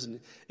chapters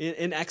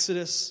in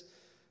Exodus,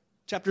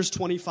 chapters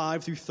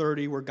 25 through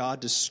 30, where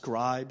God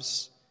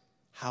describes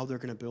how they're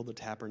going to build the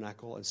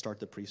tabernacle and start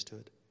the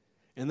priesthood.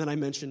 And then I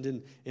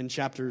mentioned in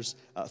chapters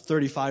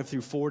 35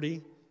 through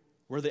 40,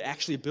 where they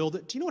actually build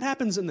it. Do you know what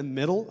happens in the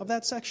middle of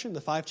that section, the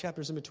 5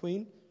 chapters in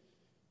between?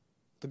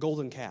 The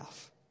golden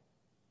calf.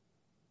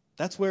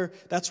 That's where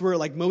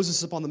like Moses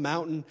is up on the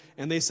mountain,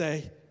 and they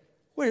say,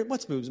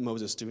 what's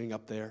Moses doing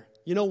up there?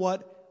 You know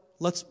what?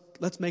 Let's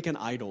make an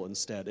idol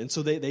instead. And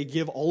so they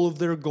give all of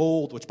their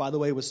gold, which, by the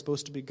way, was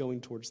supposed to be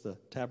going towards the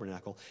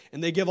tabernacle.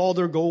 And they give all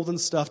their gold and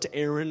stuff to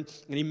Aaron,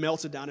 and he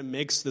melts it down and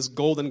makes this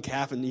golden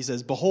calf, and he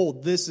says,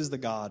 behold, this is the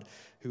God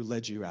who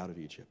led you out of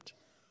Egypt.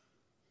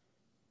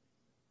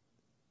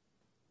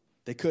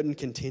 They couldn't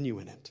continue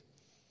in it.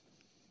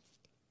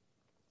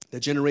 The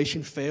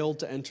generation failed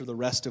to enter the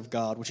rest of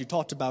God, which he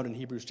talked about in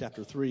Hebrews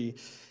chapter 3,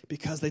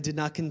 because they did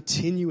not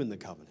continue in the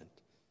covenant.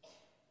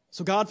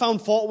 So God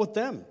found fault with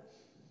them.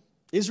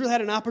 Israel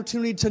had an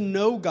opportunity to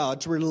know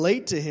God, to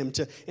relate to him,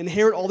 to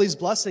inherit all these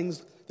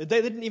blessings that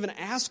they didn't even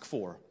ask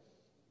for.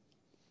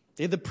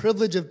 They had the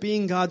privilege of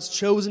being God's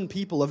chosen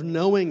people, of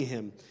knowing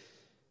him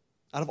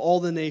out of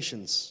all the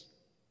nations.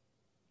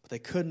 But they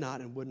could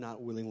not and would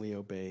not willingly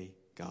obey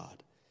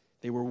God.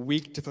 They were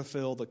weak to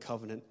fulfill the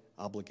covenant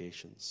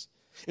obligations.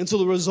 And so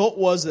the result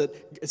was that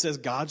it says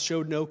God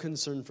showed no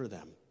concern for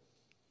them.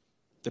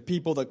 The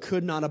people that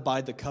could not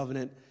abide the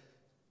covenant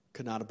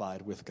could not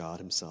abide with God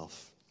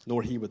himself,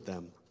 nor he with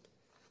them.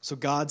 So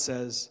God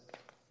says,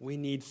 we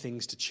need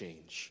things to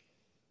change.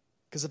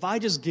 Because if I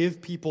just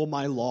give people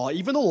my law,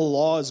 even though the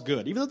law is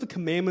good, even though the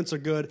commandments are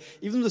good,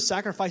 even though the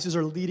sacrifices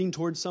are leading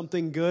towards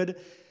something good,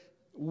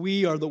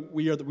 we are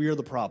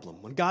the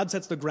problem. When God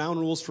sets the ground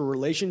rules for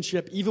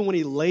relationship, even when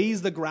he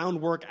lays the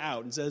groundwork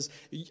out and says,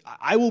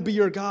 I will be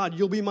your God,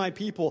 you'll be my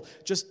people,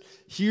 just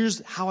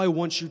here's how I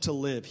want you to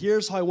live.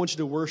 Here's how I want you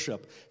to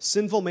worship.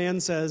 Sinful man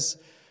says,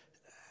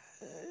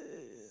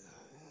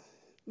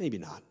 maybe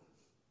not.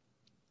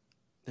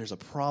 There's a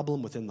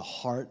problem within the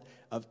heart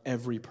of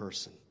every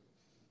person.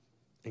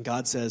 And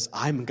God says,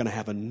 I'm going to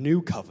have a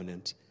new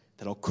covenant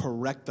that'll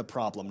correct the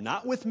problem.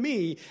 Not with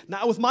me,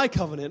 not with my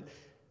covenant,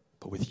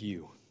 but with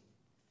you.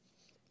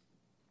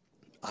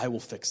 I will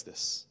fix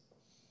this.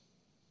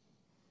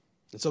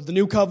 And so the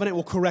new covenant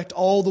will correct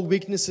all the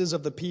weaknesses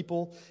of the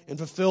people and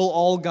fulfill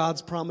all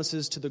God's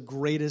promises to the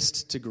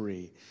greatest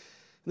degree.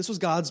 And this was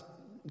God's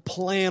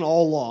plan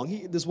all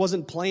along. This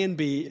wasn't plan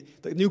B.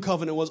 The new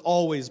covenant was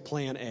always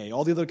plan A.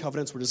 All the other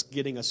covenants were just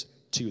getting us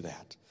to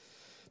that.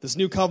 This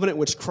new covenant,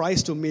 which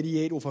Christ will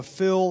mediate, will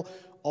fulfill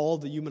all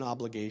the human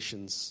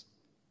obligations.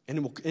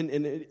 And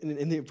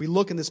if we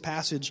look in this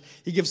passage,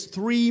 he gives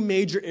 3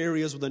 major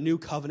areas where the new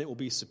covenant will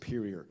be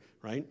superior,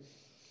 right?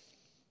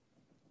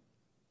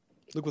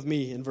 Look with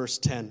me in verse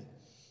 10.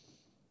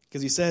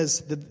 Because he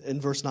says, that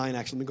in verse 9,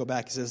 actually, let me go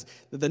back. He says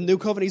that the new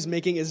covenant he's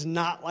making is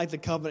not like the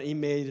covenant he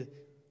made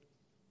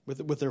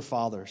with their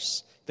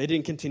fathers. They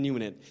didn't continue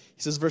in it.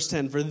 He says, verse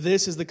 10, for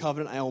this is the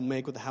covenant I will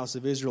make with the house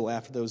of Israel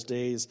after those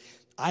days.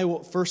 I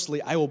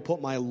will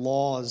put my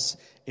laws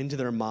into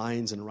their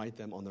minds and write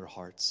them on their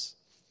hearts.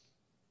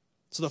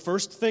 So the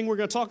first thing we're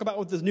going to talk about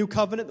with the new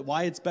covenant,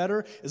 why it's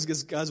better, is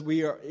because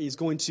he's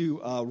going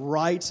to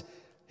write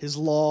his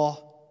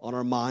law on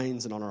our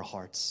minds and on our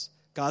hearts.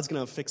 God's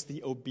going to fix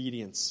the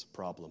obedience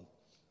problem.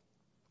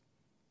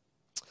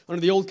 Under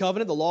the old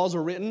covenant, the laws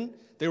were written.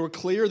 They were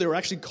clear. They were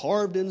actually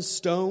carved in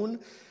stone.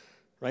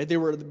 Right? They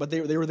were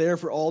there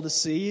for all to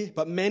see.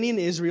 But many in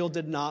Israel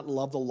did not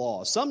love the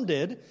law. Some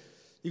did.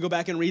 You go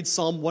back and read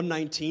Psalm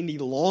 119, the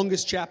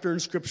longest chapter in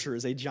Scripture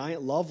is a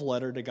giant love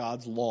letter to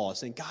God's law,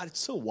 saying, God, it's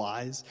so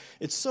wise.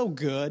 It's so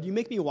good. You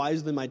make me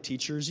wiser than my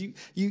teachers.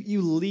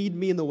 You lead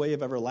me in the way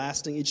of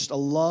everlasting. It's just a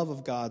love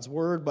of God's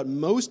word. But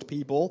most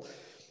people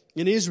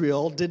in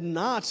Israel did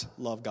not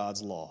love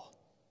God's law.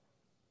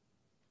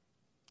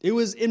 It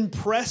was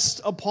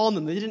impressed upon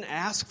them. They didn't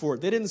ask for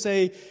it. They didn't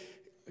say,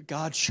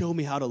 God, show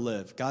me how to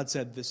live. God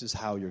said, this is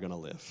how you're going to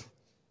live.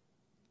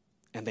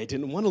 And they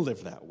didn't want to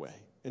live that way.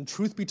 And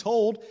truth be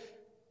told,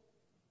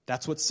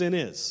 that's what sin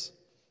is.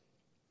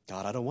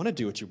 God, I don't want to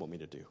do what you want me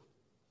to do.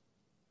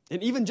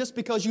 And even just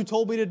because you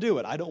told me to do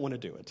it, I don't want to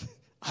do it.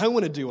 I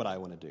want to do what I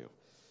want to do.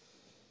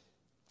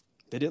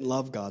 They didn't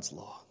love God's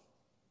law.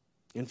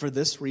 And for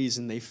this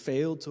reason, they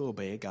failed to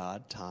obey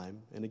God time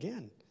and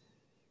again.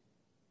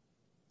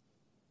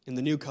 In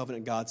the new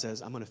covenant, God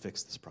says, I'm going to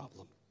fix this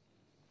problem.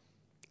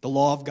 The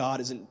law of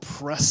God isn't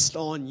pressed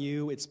on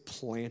you, it's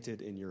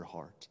planted in your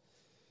heart.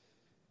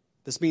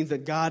 This means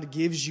that God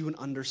gives you an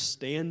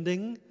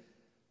understanding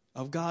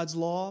of God's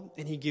law,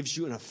 and he gives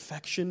you an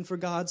affection for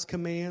God's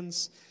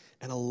commands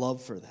and a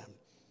love for them.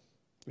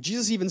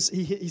 Jesus even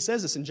he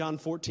says this in John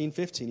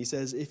 14:15. He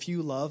says, if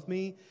you love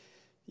me,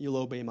 you'll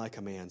obey my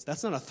commands.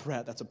 That's not a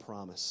threat, that's a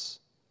promise.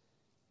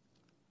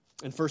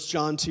 In 1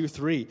 John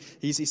 2:3,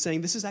 he's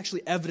saying this is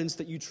actually evidence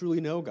that you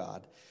truly know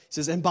God. He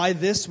says, and by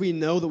this we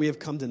know that we have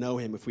come to know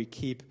him if we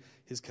keep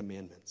his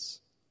commandments.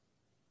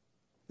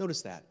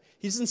 Notice that.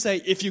 He doesn't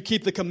say, if you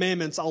keep the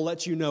commandments, I'll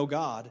let you know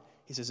God.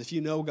 He says, if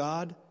you know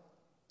God,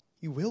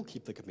 you will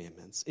keep the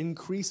commandments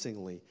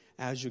increasingly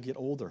as you get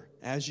older,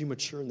 as you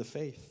mature in the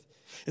faith.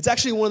 It's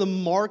actually one of the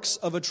marks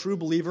of a true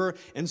believer,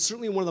 and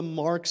certainly one of the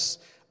marks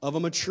of a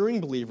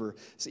maturing believer.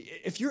 See,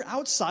 if you're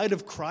outside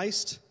of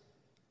Christ,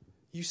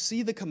 you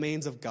see the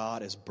commands of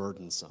God as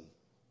burdensome.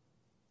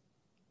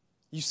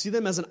 You see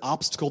them as an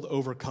obstacle to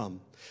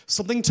overcome,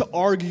 something to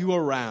argue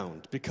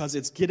around because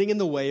it's getting in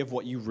the way of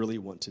what you really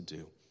want to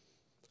do.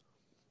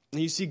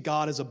 And you see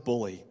God as a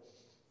bully.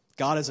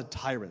 God as a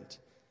tyrant.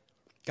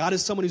 God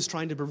is someone who's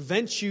trying to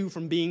prevent you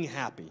from being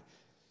happy.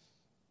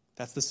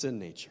 That's the sin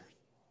nature.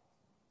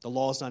 The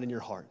law is not in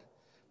your heart.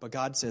 But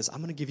God says, I'm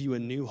going to give you a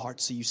new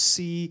heart so you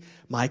see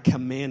my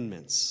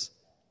commandments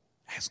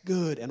as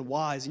good and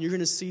wise. And you're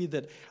going to see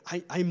that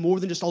I'm more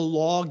than just a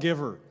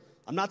lawgiver.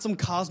 I'm not some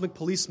cosmic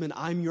policeman.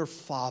 I'm your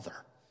father.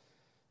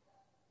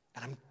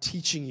 And I'm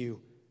teaching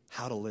you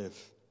how to live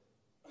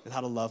and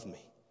how to love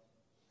me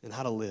and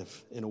how to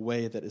live in a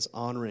way that is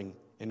honoring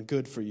and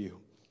good for you.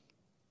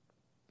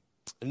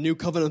 A new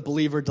covenant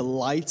believer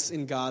delights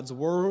in God's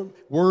word,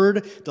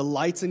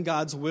 delights in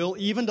God's will,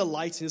 even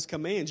delights in his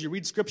commands. You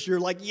read scripture, you're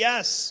like,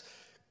 yes,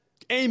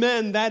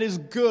 amen, that is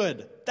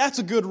good. That's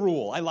a good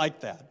rule. I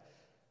like that.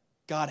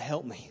 God,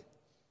 help me.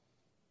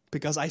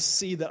 Because I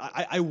see that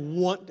I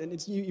want,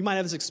 and you might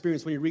have this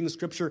experience when you're reading the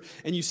scripture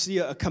and you see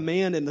a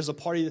command and there's a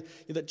party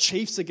that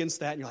chafes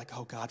against that and you're like,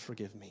 oh, God,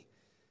 forgive me.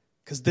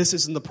 Because this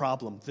isn't the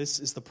problem. This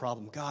is the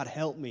problem. God,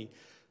 help me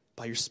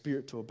by your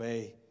Spirit to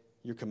obey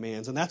your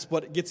commands. And that's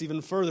what gets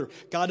even further.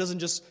 God doesn't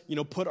just,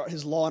 put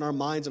his law in our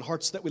minds and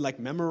hearts so that we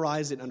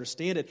memorize it and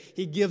understand it.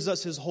 He gives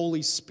us his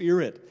Holy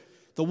Spirit,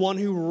 the one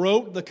who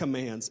wrote the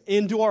commands,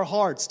 into our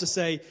hearts to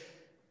say,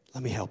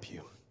 let me help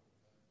you.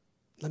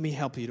 Let me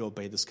help you to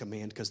obey this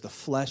command because the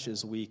flesh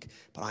is weak,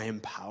 but I am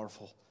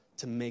powerful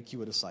to make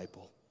you a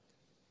disciple.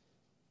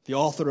 The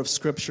author of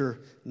Scripture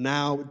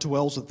now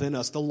dwells within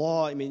us. The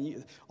law,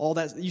 all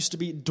that used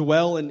to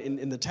dwell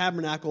in the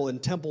tabernacle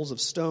and temples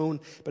of stone,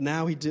 but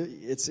now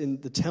it's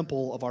in the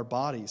temple of our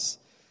bodies.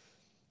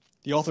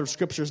 The author of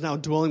Scripture is now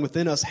dwelling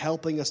within us,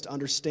 helping us to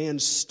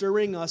understand,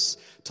 stirring us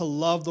to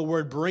love the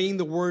Word, bringing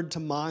the Word to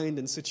mind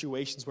in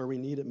situations where we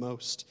need it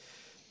most,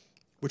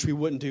 which we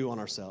wouldn't do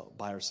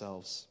by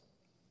ourselves.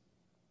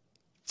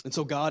 And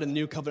so God in the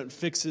new covenant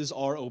fixes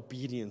our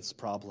obedience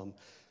problem.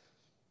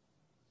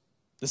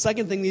 The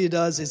second thing that he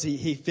does is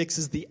he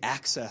fixes the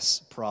access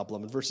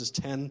problem. In verses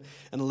 10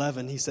 and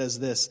 11, he says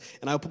this,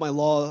 and I will put my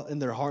law in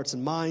their hearts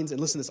and minds. And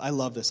listen to this, I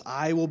love this.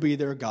 I will be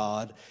their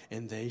God,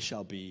 and they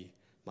shall be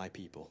my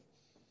people.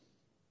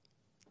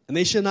 And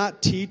they shall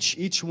not teach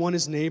each one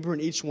his neighbor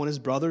and each one his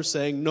brother,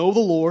 saying, know the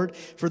Lord,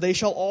 for they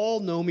shall all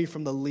know me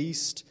from the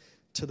least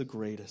to the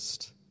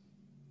greatest.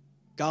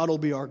 God will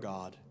be our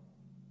God,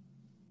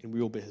 and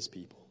we will be his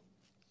people.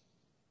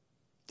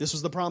 This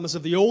was the promise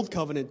of the old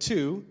covenant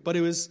too, but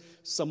it was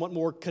somewhat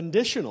more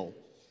conditional.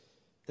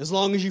 As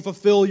long as you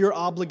fulfill your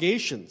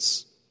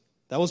obligations.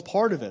 That was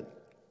part of it.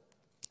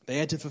 They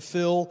had to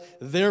fulfill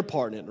their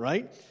part in it,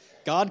 right?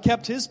 God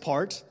kept his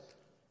part.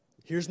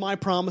 Here's my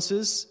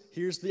promises.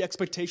 Here's the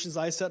expectations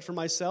I set for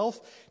myself.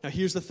 Now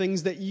here's the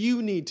things that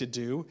you need to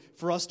do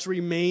for us to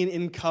remain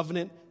in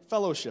covenant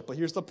fellowship. But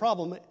here's the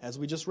problem, as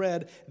we just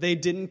read, they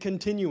didn't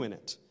continue in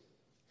it.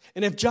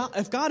 And if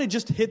God had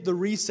just hit the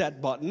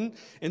reset button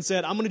and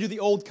said, I'm going to do the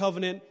old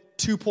covenant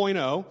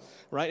 2.0,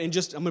 right, and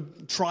I'm going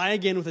to try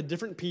again with a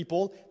different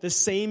people, the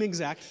same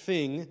exact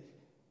thing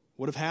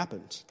would have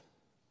happened.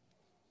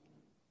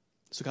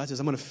 So God says,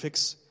 I'm going to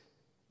fix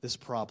this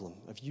problem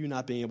of you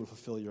not being able to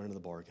fulfill your end of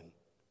the bargain.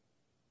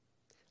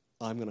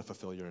 I'm going to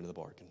fulfill your end of the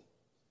bargain.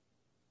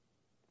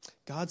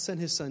 God sent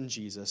his son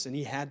Jesus, and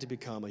he had to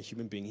become a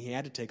human being. He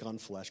had to take on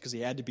flesh because he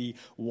had to be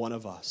one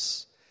of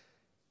us.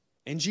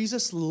 And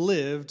Jesus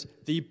lived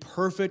the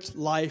perfect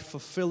life,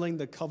 fulfilling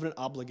the covenant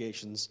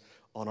obligations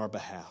on our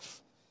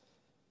behalf.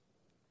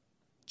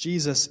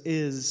 Jesus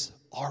is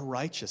our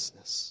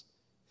righteousness.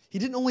 He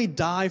didn't only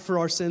die for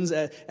our sins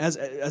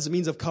as a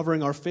means of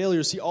covering our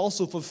failures. He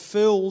also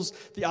fulfills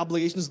the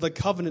obligations of the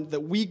covenant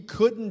that we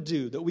couldn't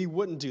do, that we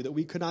wouldn't do, that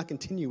we could not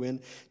continue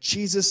in.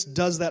 Jesus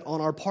does that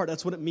on our part.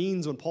 That's what it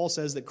means when Paul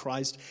says that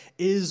Christ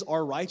is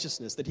our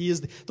righteousness, that he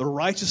is the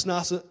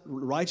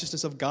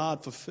righteousness of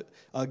God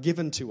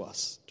given to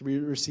us, to be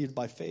received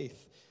by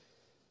faith.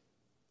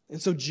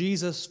 And so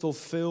Jesus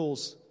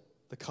fulfills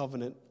the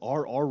covenant,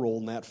 our role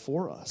in that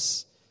for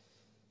us.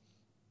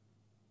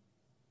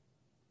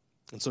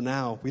 And so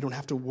now we don't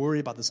have to worry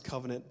about this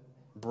covenant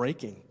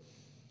breaking.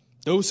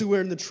 Those who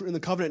are in the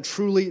covenant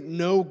truly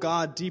know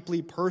God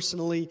deeply,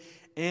 personally,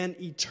 and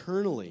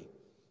eternally.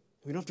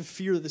 We don't have to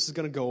fear that this is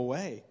going to go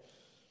away.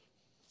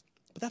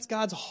 But that's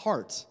God's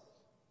heart.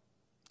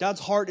 God's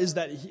heart is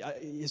that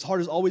his heart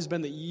has always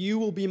been that you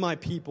will be my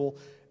people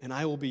and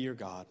I will be your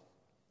God.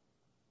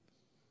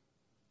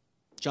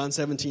 John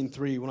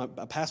 17:3,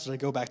 a passage I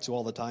go back to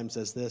all the time,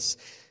 says this.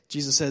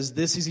 Jesus says,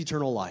 this is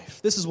eternal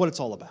life. This is what it's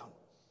all about.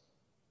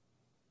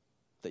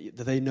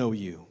 That they know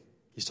you.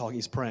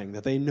 He's praying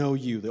that they know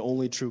you, the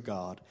only true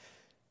God,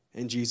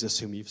 and Jesus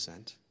whom you've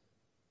sent.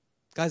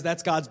 Guys,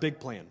 that's God's big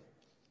plan.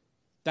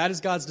 That is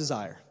God's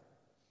desire,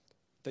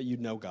 that you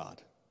know God.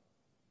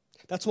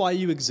 That's why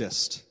you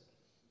exist.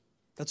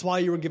 That's why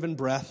you were given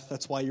breath.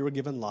 That's why you were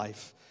given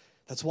life.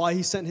 That's why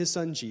he sent his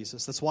son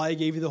Jesus. That's why he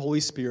gave you the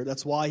Holy Spirit.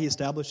 That's why he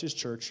established his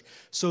church,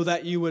 so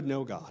that you would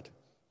know God.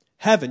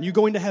 Heaven, you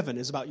going to heaven,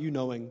 is about you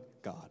knowing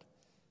God.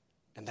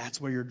 And that's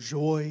where your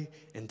joy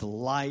and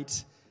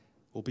delight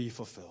will be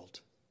fulfilled.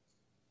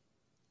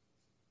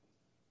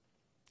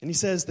 And he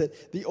says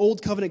that the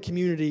old covenant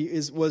community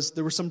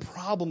there were some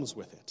problems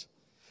with it.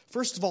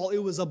 First of all, it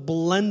was a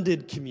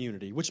blended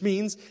community, which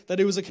means that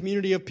it was a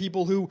community of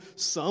people who,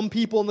 some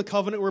people in the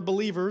covenant were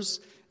believers,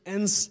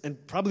 and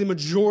probably the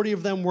majority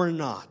of them were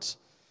not.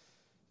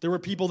 There were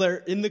people there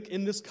in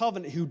this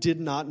covenant who did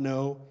not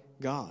know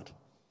God.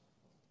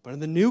 But in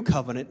the new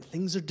covenant,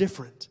 things are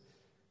different.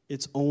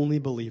 It's only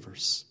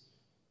believers.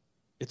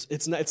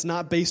 It's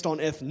not based on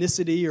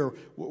ethnicity or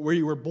where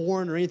you were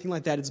born or anything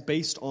like that. It's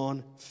based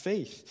on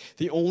faith.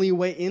 The only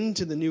way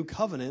into the new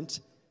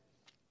covenant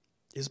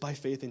is by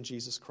faith in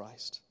Jesus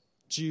Christ.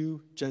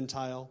 Jew,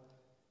 Gentile,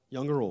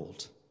 young or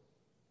old.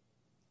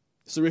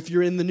 So if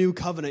you're in the new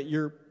covenant,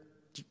 you're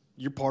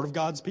part of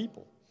God's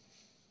people.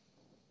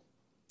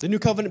 The new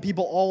covenant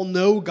people all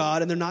know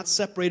God, and they're not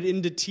separated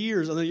into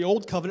tiers. Under the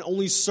old covenant,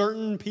 only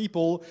certain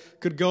people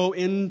could go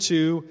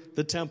into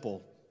the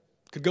temple,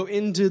 could go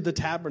into the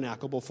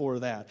tabernacle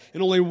before that.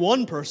 And only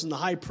one person, the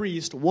high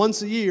priest,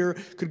 once a year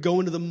could go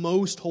into the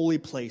most holy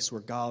place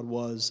where God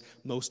was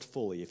most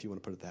fully, if you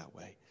want to put it that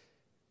way.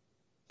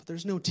 But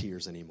there's no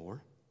tiers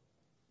anymore.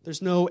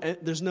 There's no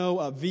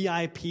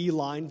VIP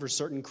line for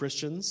certain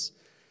Christians.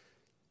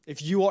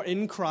 If you are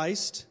in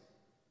Christ,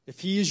 if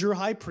he is your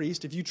high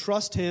priest, if you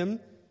trust him,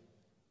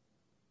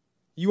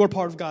 you are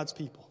part of God's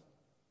people.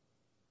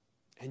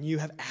 And you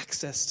have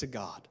access to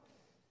God.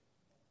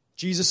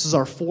 Jesus is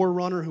our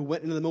forerunner who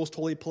went into the most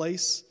holy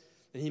place,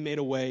 and he made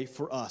a way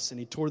for us. And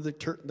he tore the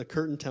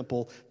curtain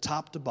temple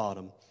top to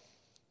bottom.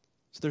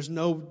 So there's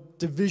no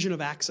division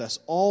of access.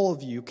 All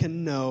of you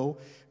can know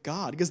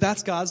God, because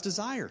that's God's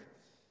desire,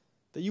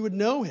 that you would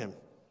know him.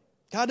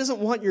 God doesn't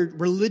want your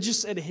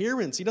religious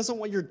adherence. He doesn't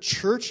want your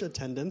church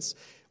attendance,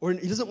 or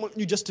he doesn't want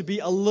you just to be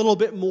a little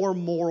bit more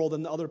moral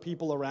than the other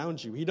people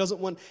around you. He doesn't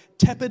want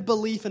tepid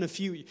belief in a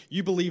few.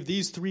 You believe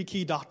these 3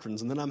 key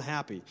doctrines, and then I'm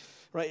happy.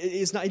 Right?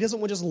 He doesn't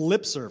want just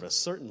lip service,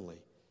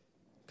 certainly.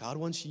 God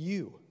wants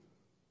you.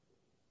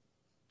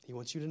 He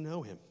wants you to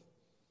know him.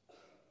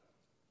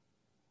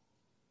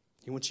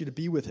 He wants you to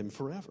be with him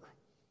forever.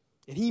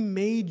 And he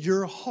made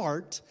your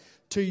heart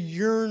to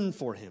yearn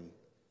for him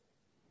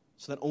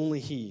so that only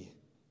he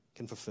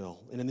can fulfill.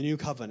 And in the new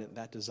covenant,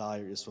 that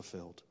desire is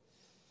fulfilled.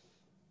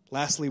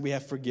 Lastly, we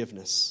have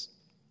forgiveness,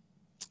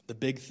 the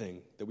big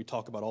thing that we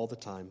talk about all the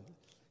time.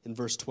 In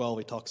verse 12,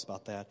 he talks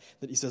about that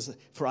he says,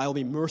 "For I will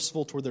be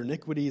merciful toward their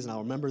iniquities, and I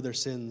will remember their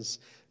sins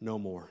no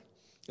more."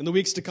 In the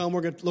weeks to come,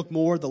 we're going to look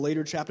more. The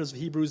later chapters of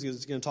Hebrews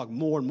is going to talk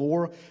more and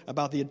more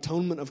about the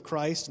atonement of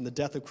Christ and the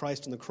death of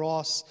Christ on the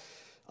cross.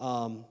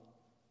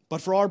 But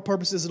for our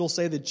purposes, it'll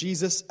say that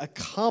Jesus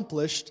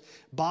accomplished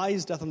by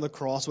his death on the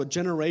cross what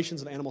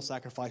generations of animal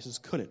sacrifices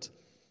couldn't.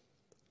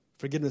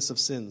 Forgiveness of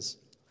sins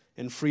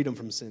and freedom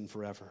from sin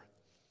forever.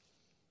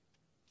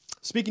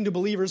 Speaking to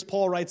believers,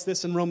 Paul writes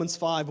this in Romans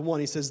 5:1.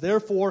 He says,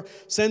 "Therefore,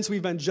 since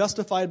we've been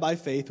justified by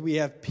faith, we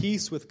have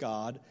peace with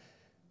God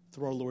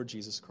through our Lord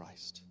Jesus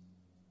Christ."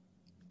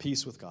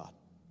 Peace with God.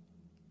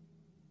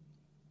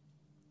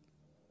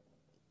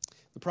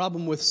 The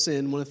problem with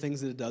sin, one of the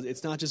things that it does,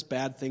 it's not just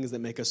bad things that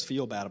make us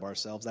feel bad about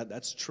ourselves.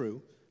 That's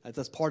true.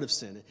 That's part of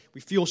sin.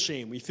 We feel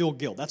shame. We feel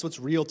guilt. That's what's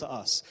real to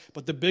us.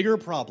 But the bigger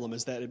problem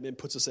is that it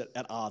puts us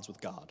at odds with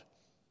God.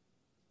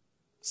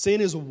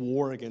 Sin is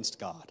war against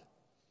God.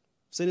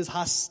 Sin is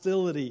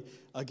hostility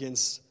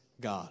against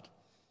God.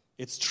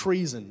 It's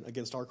treason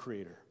against our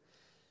Creator.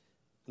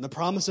 And the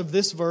promise of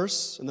this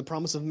verse, and the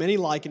promise of many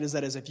like it, is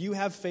that as if you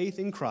have faith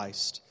in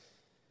Christ,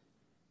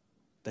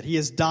 that he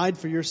has died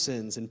for your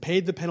sins and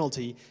paid the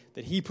penalty,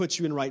 that he puts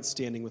you in right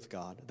standing with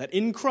God. That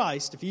in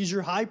Christ, if he's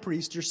your high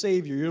priest, your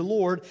Savior, your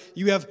Lord,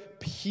 you have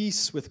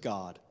peace with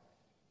God.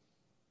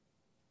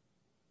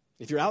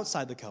 If you're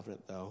outside the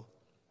covenant, though,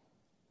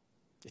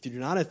 if you do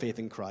not have faith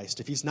in Christ,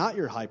 if he's not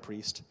your high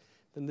priest,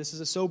 then this is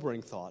a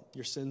sobering thought.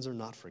 Your sins are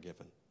not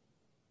forgiven.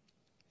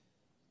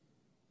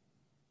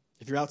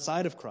 If you're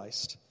outside of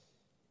Christ,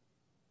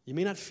 you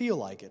may not feel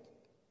like it,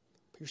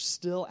 but you're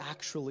still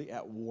actually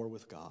at war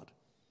with God,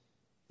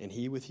 and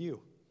he with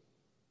you.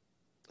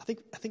 I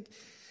think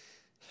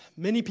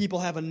many people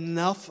have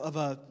enough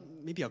of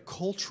maybe a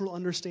cultural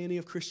understanding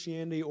of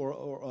Christianity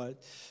or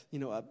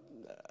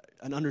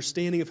an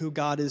understanding of who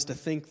God is to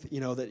think,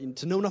 that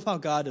to know enough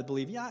about God to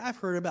believe, yeah, I've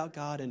heard about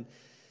God, and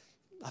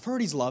I've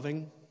heard he's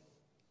loving.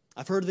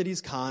 I've heard that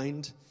he's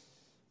kind.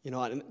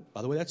 And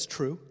by the way, that's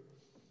true.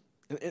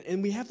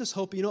 And we have this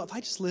hope, if I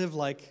just live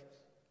like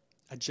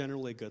a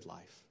generally good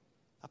life,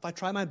 if I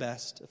try my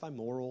best, if I'm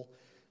moral,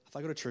 if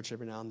I go to church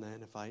every now and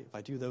then, if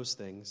I do those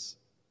things,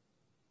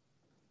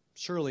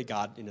 surely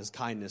God in his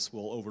kindness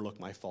will overlook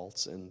my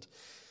faults and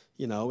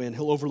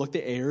he'll overlook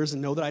the errors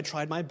and know that I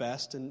tried my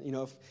best. And,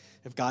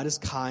 if God is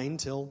kind,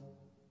 he'll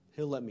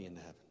let me into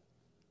heaven.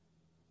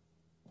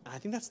 And I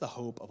think that's the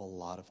hope of a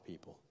lot of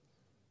people.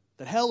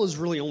 That hell is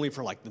really only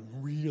for like the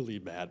really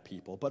bad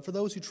people, but for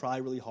those who try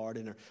really hard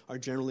and are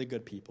generally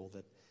good people,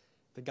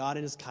 that God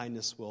in his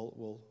kindness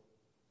will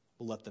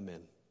let them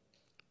in.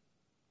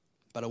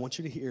 But I want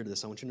you to hear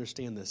this. I want you to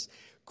understand this.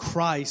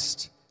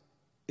 Christ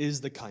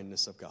is the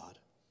kindness of God.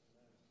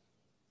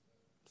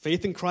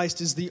 Faith in Christ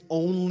is the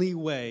only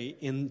way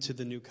into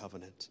the new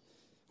covenant,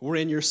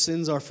 wherein your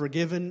sins are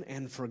forgiven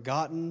and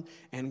forgotten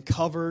and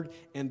covered,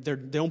 and they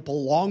don't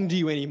belong to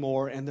you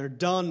anymore, and they're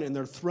done, and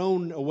they're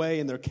thrown away,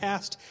 and they're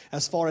cast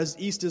as far as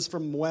east is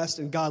from west,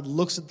 and God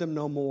looks at them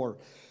no more.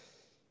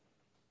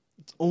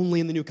 It's only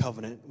in the new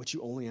covenant, which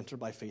you only enter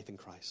by faith in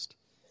Christ.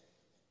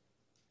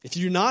 If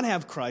you do not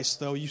have Christ,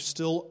 though, you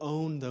still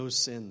own those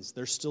sins.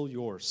 They're still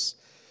yours.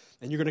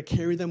 And you're going to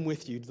carry them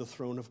with you to the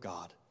throne of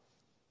God,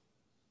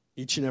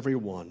 each and every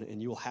one,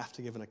 and you will have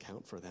to give an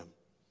account for them.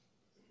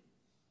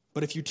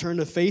 But if you turn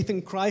to faith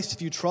in Christ,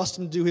 if you trust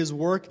him to do his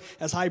work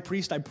as high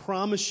priest, I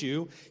promise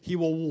you, he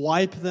will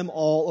wipe them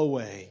all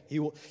away. He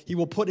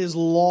will put his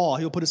law,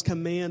 he'll put his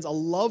commands, a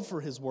love for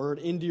his word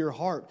into your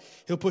heart.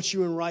 He'll put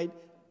you in right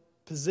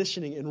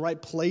positioning, in right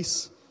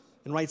place,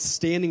 in right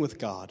standing with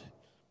God.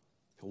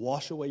 He'll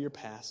wash away your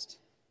past,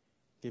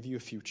 give you a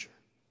future.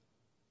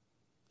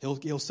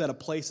 He'll set a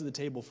place at the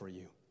table for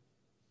you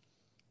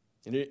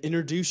and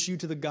introduce you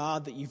to the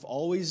God that you've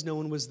always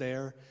known was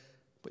there,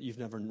 but you've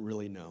never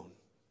really known.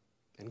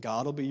 And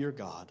God will be your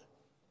God,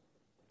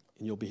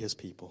 and you'll be his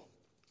people.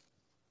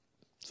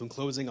 So in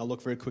closing, I'll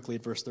look very quickly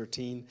at verse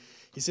 13.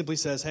 He simply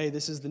says, hey,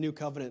 this is the new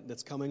covenant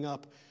that's coming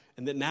up,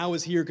 and that now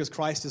is here because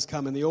Christ has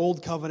come. And the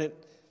old covenant,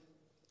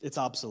 it's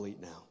obsolete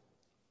now.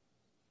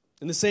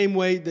 In the same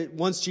way that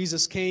once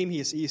Jesus came, he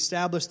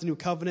established the new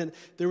covenant,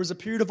 there was a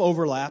period of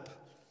overlap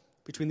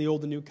between the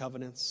old and new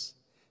covenants,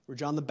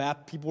 where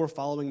people were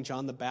following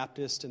John the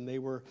Baptist, and they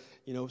were,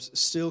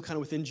 still kind of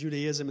within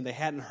Judaism, and they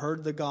hadn't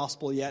heard the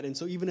gospel yet. And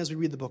so even as we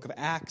read the book of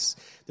Acts,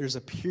 there's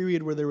a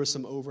period where there was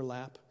some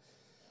overlap.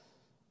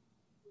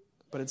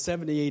 But in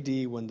 70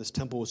 AD, when this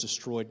temple was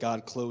destroyed,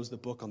 God closed the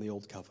book on the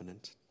old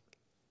covenant.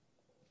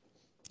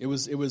 It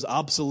was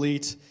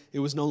obsolete. It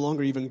was no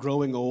longer even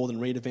growing old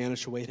and ready to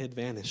vanish away. It had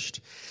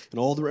vanished. And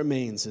all that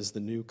remains is the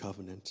new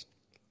covenant,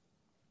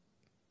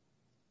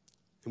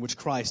 in which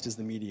Christ is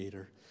the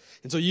mediator.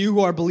 And so you who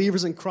are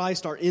believers in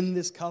Christ are in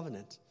this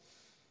covenant.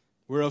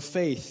 We're of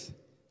faith.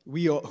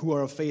 We who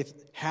are of faith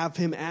have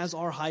him as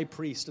our high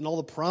priest, and all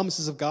the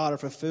promises of God are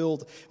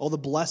fulfilled. All the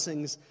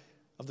blessings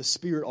of the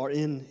Spirit are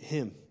in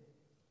him.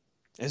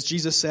 As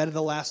Jesus said at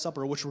the Last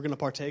Supper, which we're going to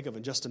partake of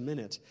in just a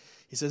minute,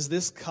 he says,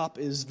 this cup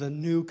is the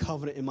new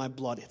covenant in my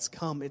blood. It's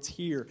come, it's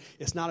here.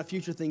 It's not a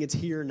future thing, it's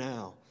here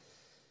now.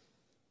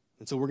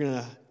 And so I'm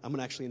going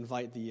to actually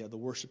invite the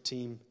worship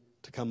team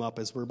to come up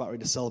as we're about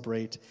ready to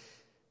celebrate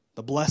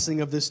the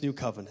blessing of this new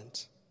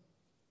covenant.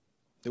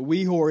 That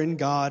we who are in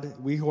God,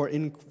 we who are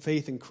in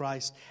faith in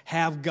Christ,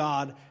 have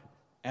God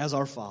as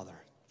our Father.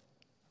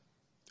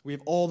 We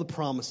have all the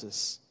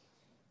promises.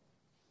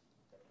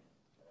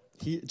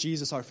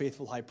 Jesus, our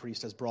faithful high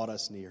priest, has brought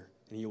us near,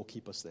 and he will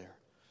keep us there.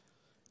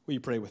 Will you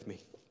pray with me?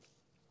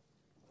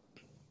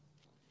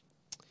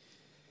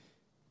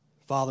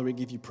 Father, we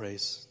give you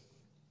praise.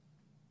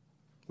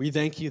 We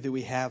thank you that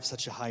we have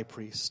such a high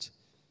priest,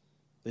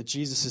 that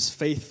Jesus is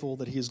faithful,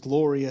 that he is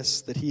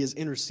glorious, that he is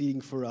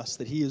interceding for us,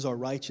 that he is our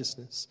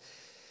righteousness.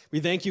 We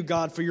thank you,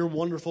 God, for your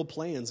wonderful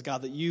plans,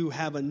 God, that you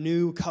have a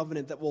new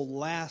covenant that will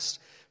last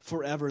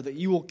forever, that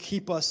you will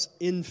keep us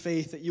in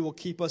faith, that you will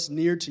keep us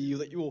near to you,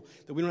 that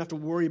we don't have to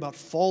worry about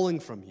falling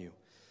from you.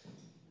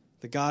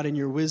 That God, in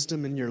your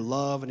wisdom and your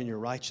love and in your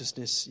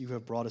righteousness, you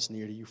have brought us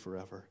near to you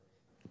forever.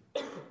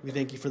 We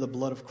thank you for the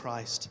blood of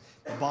Christ,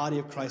 the body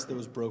of Christ that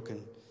was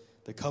broken,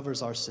 that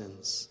covers our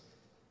sins.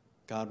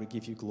 God, we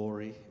give you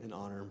glory and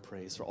honor and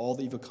praise for all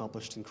that you've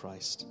accomplished in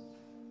Christ.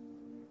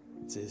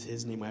 It's in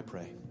his name I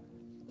pray.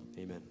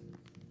 Amen.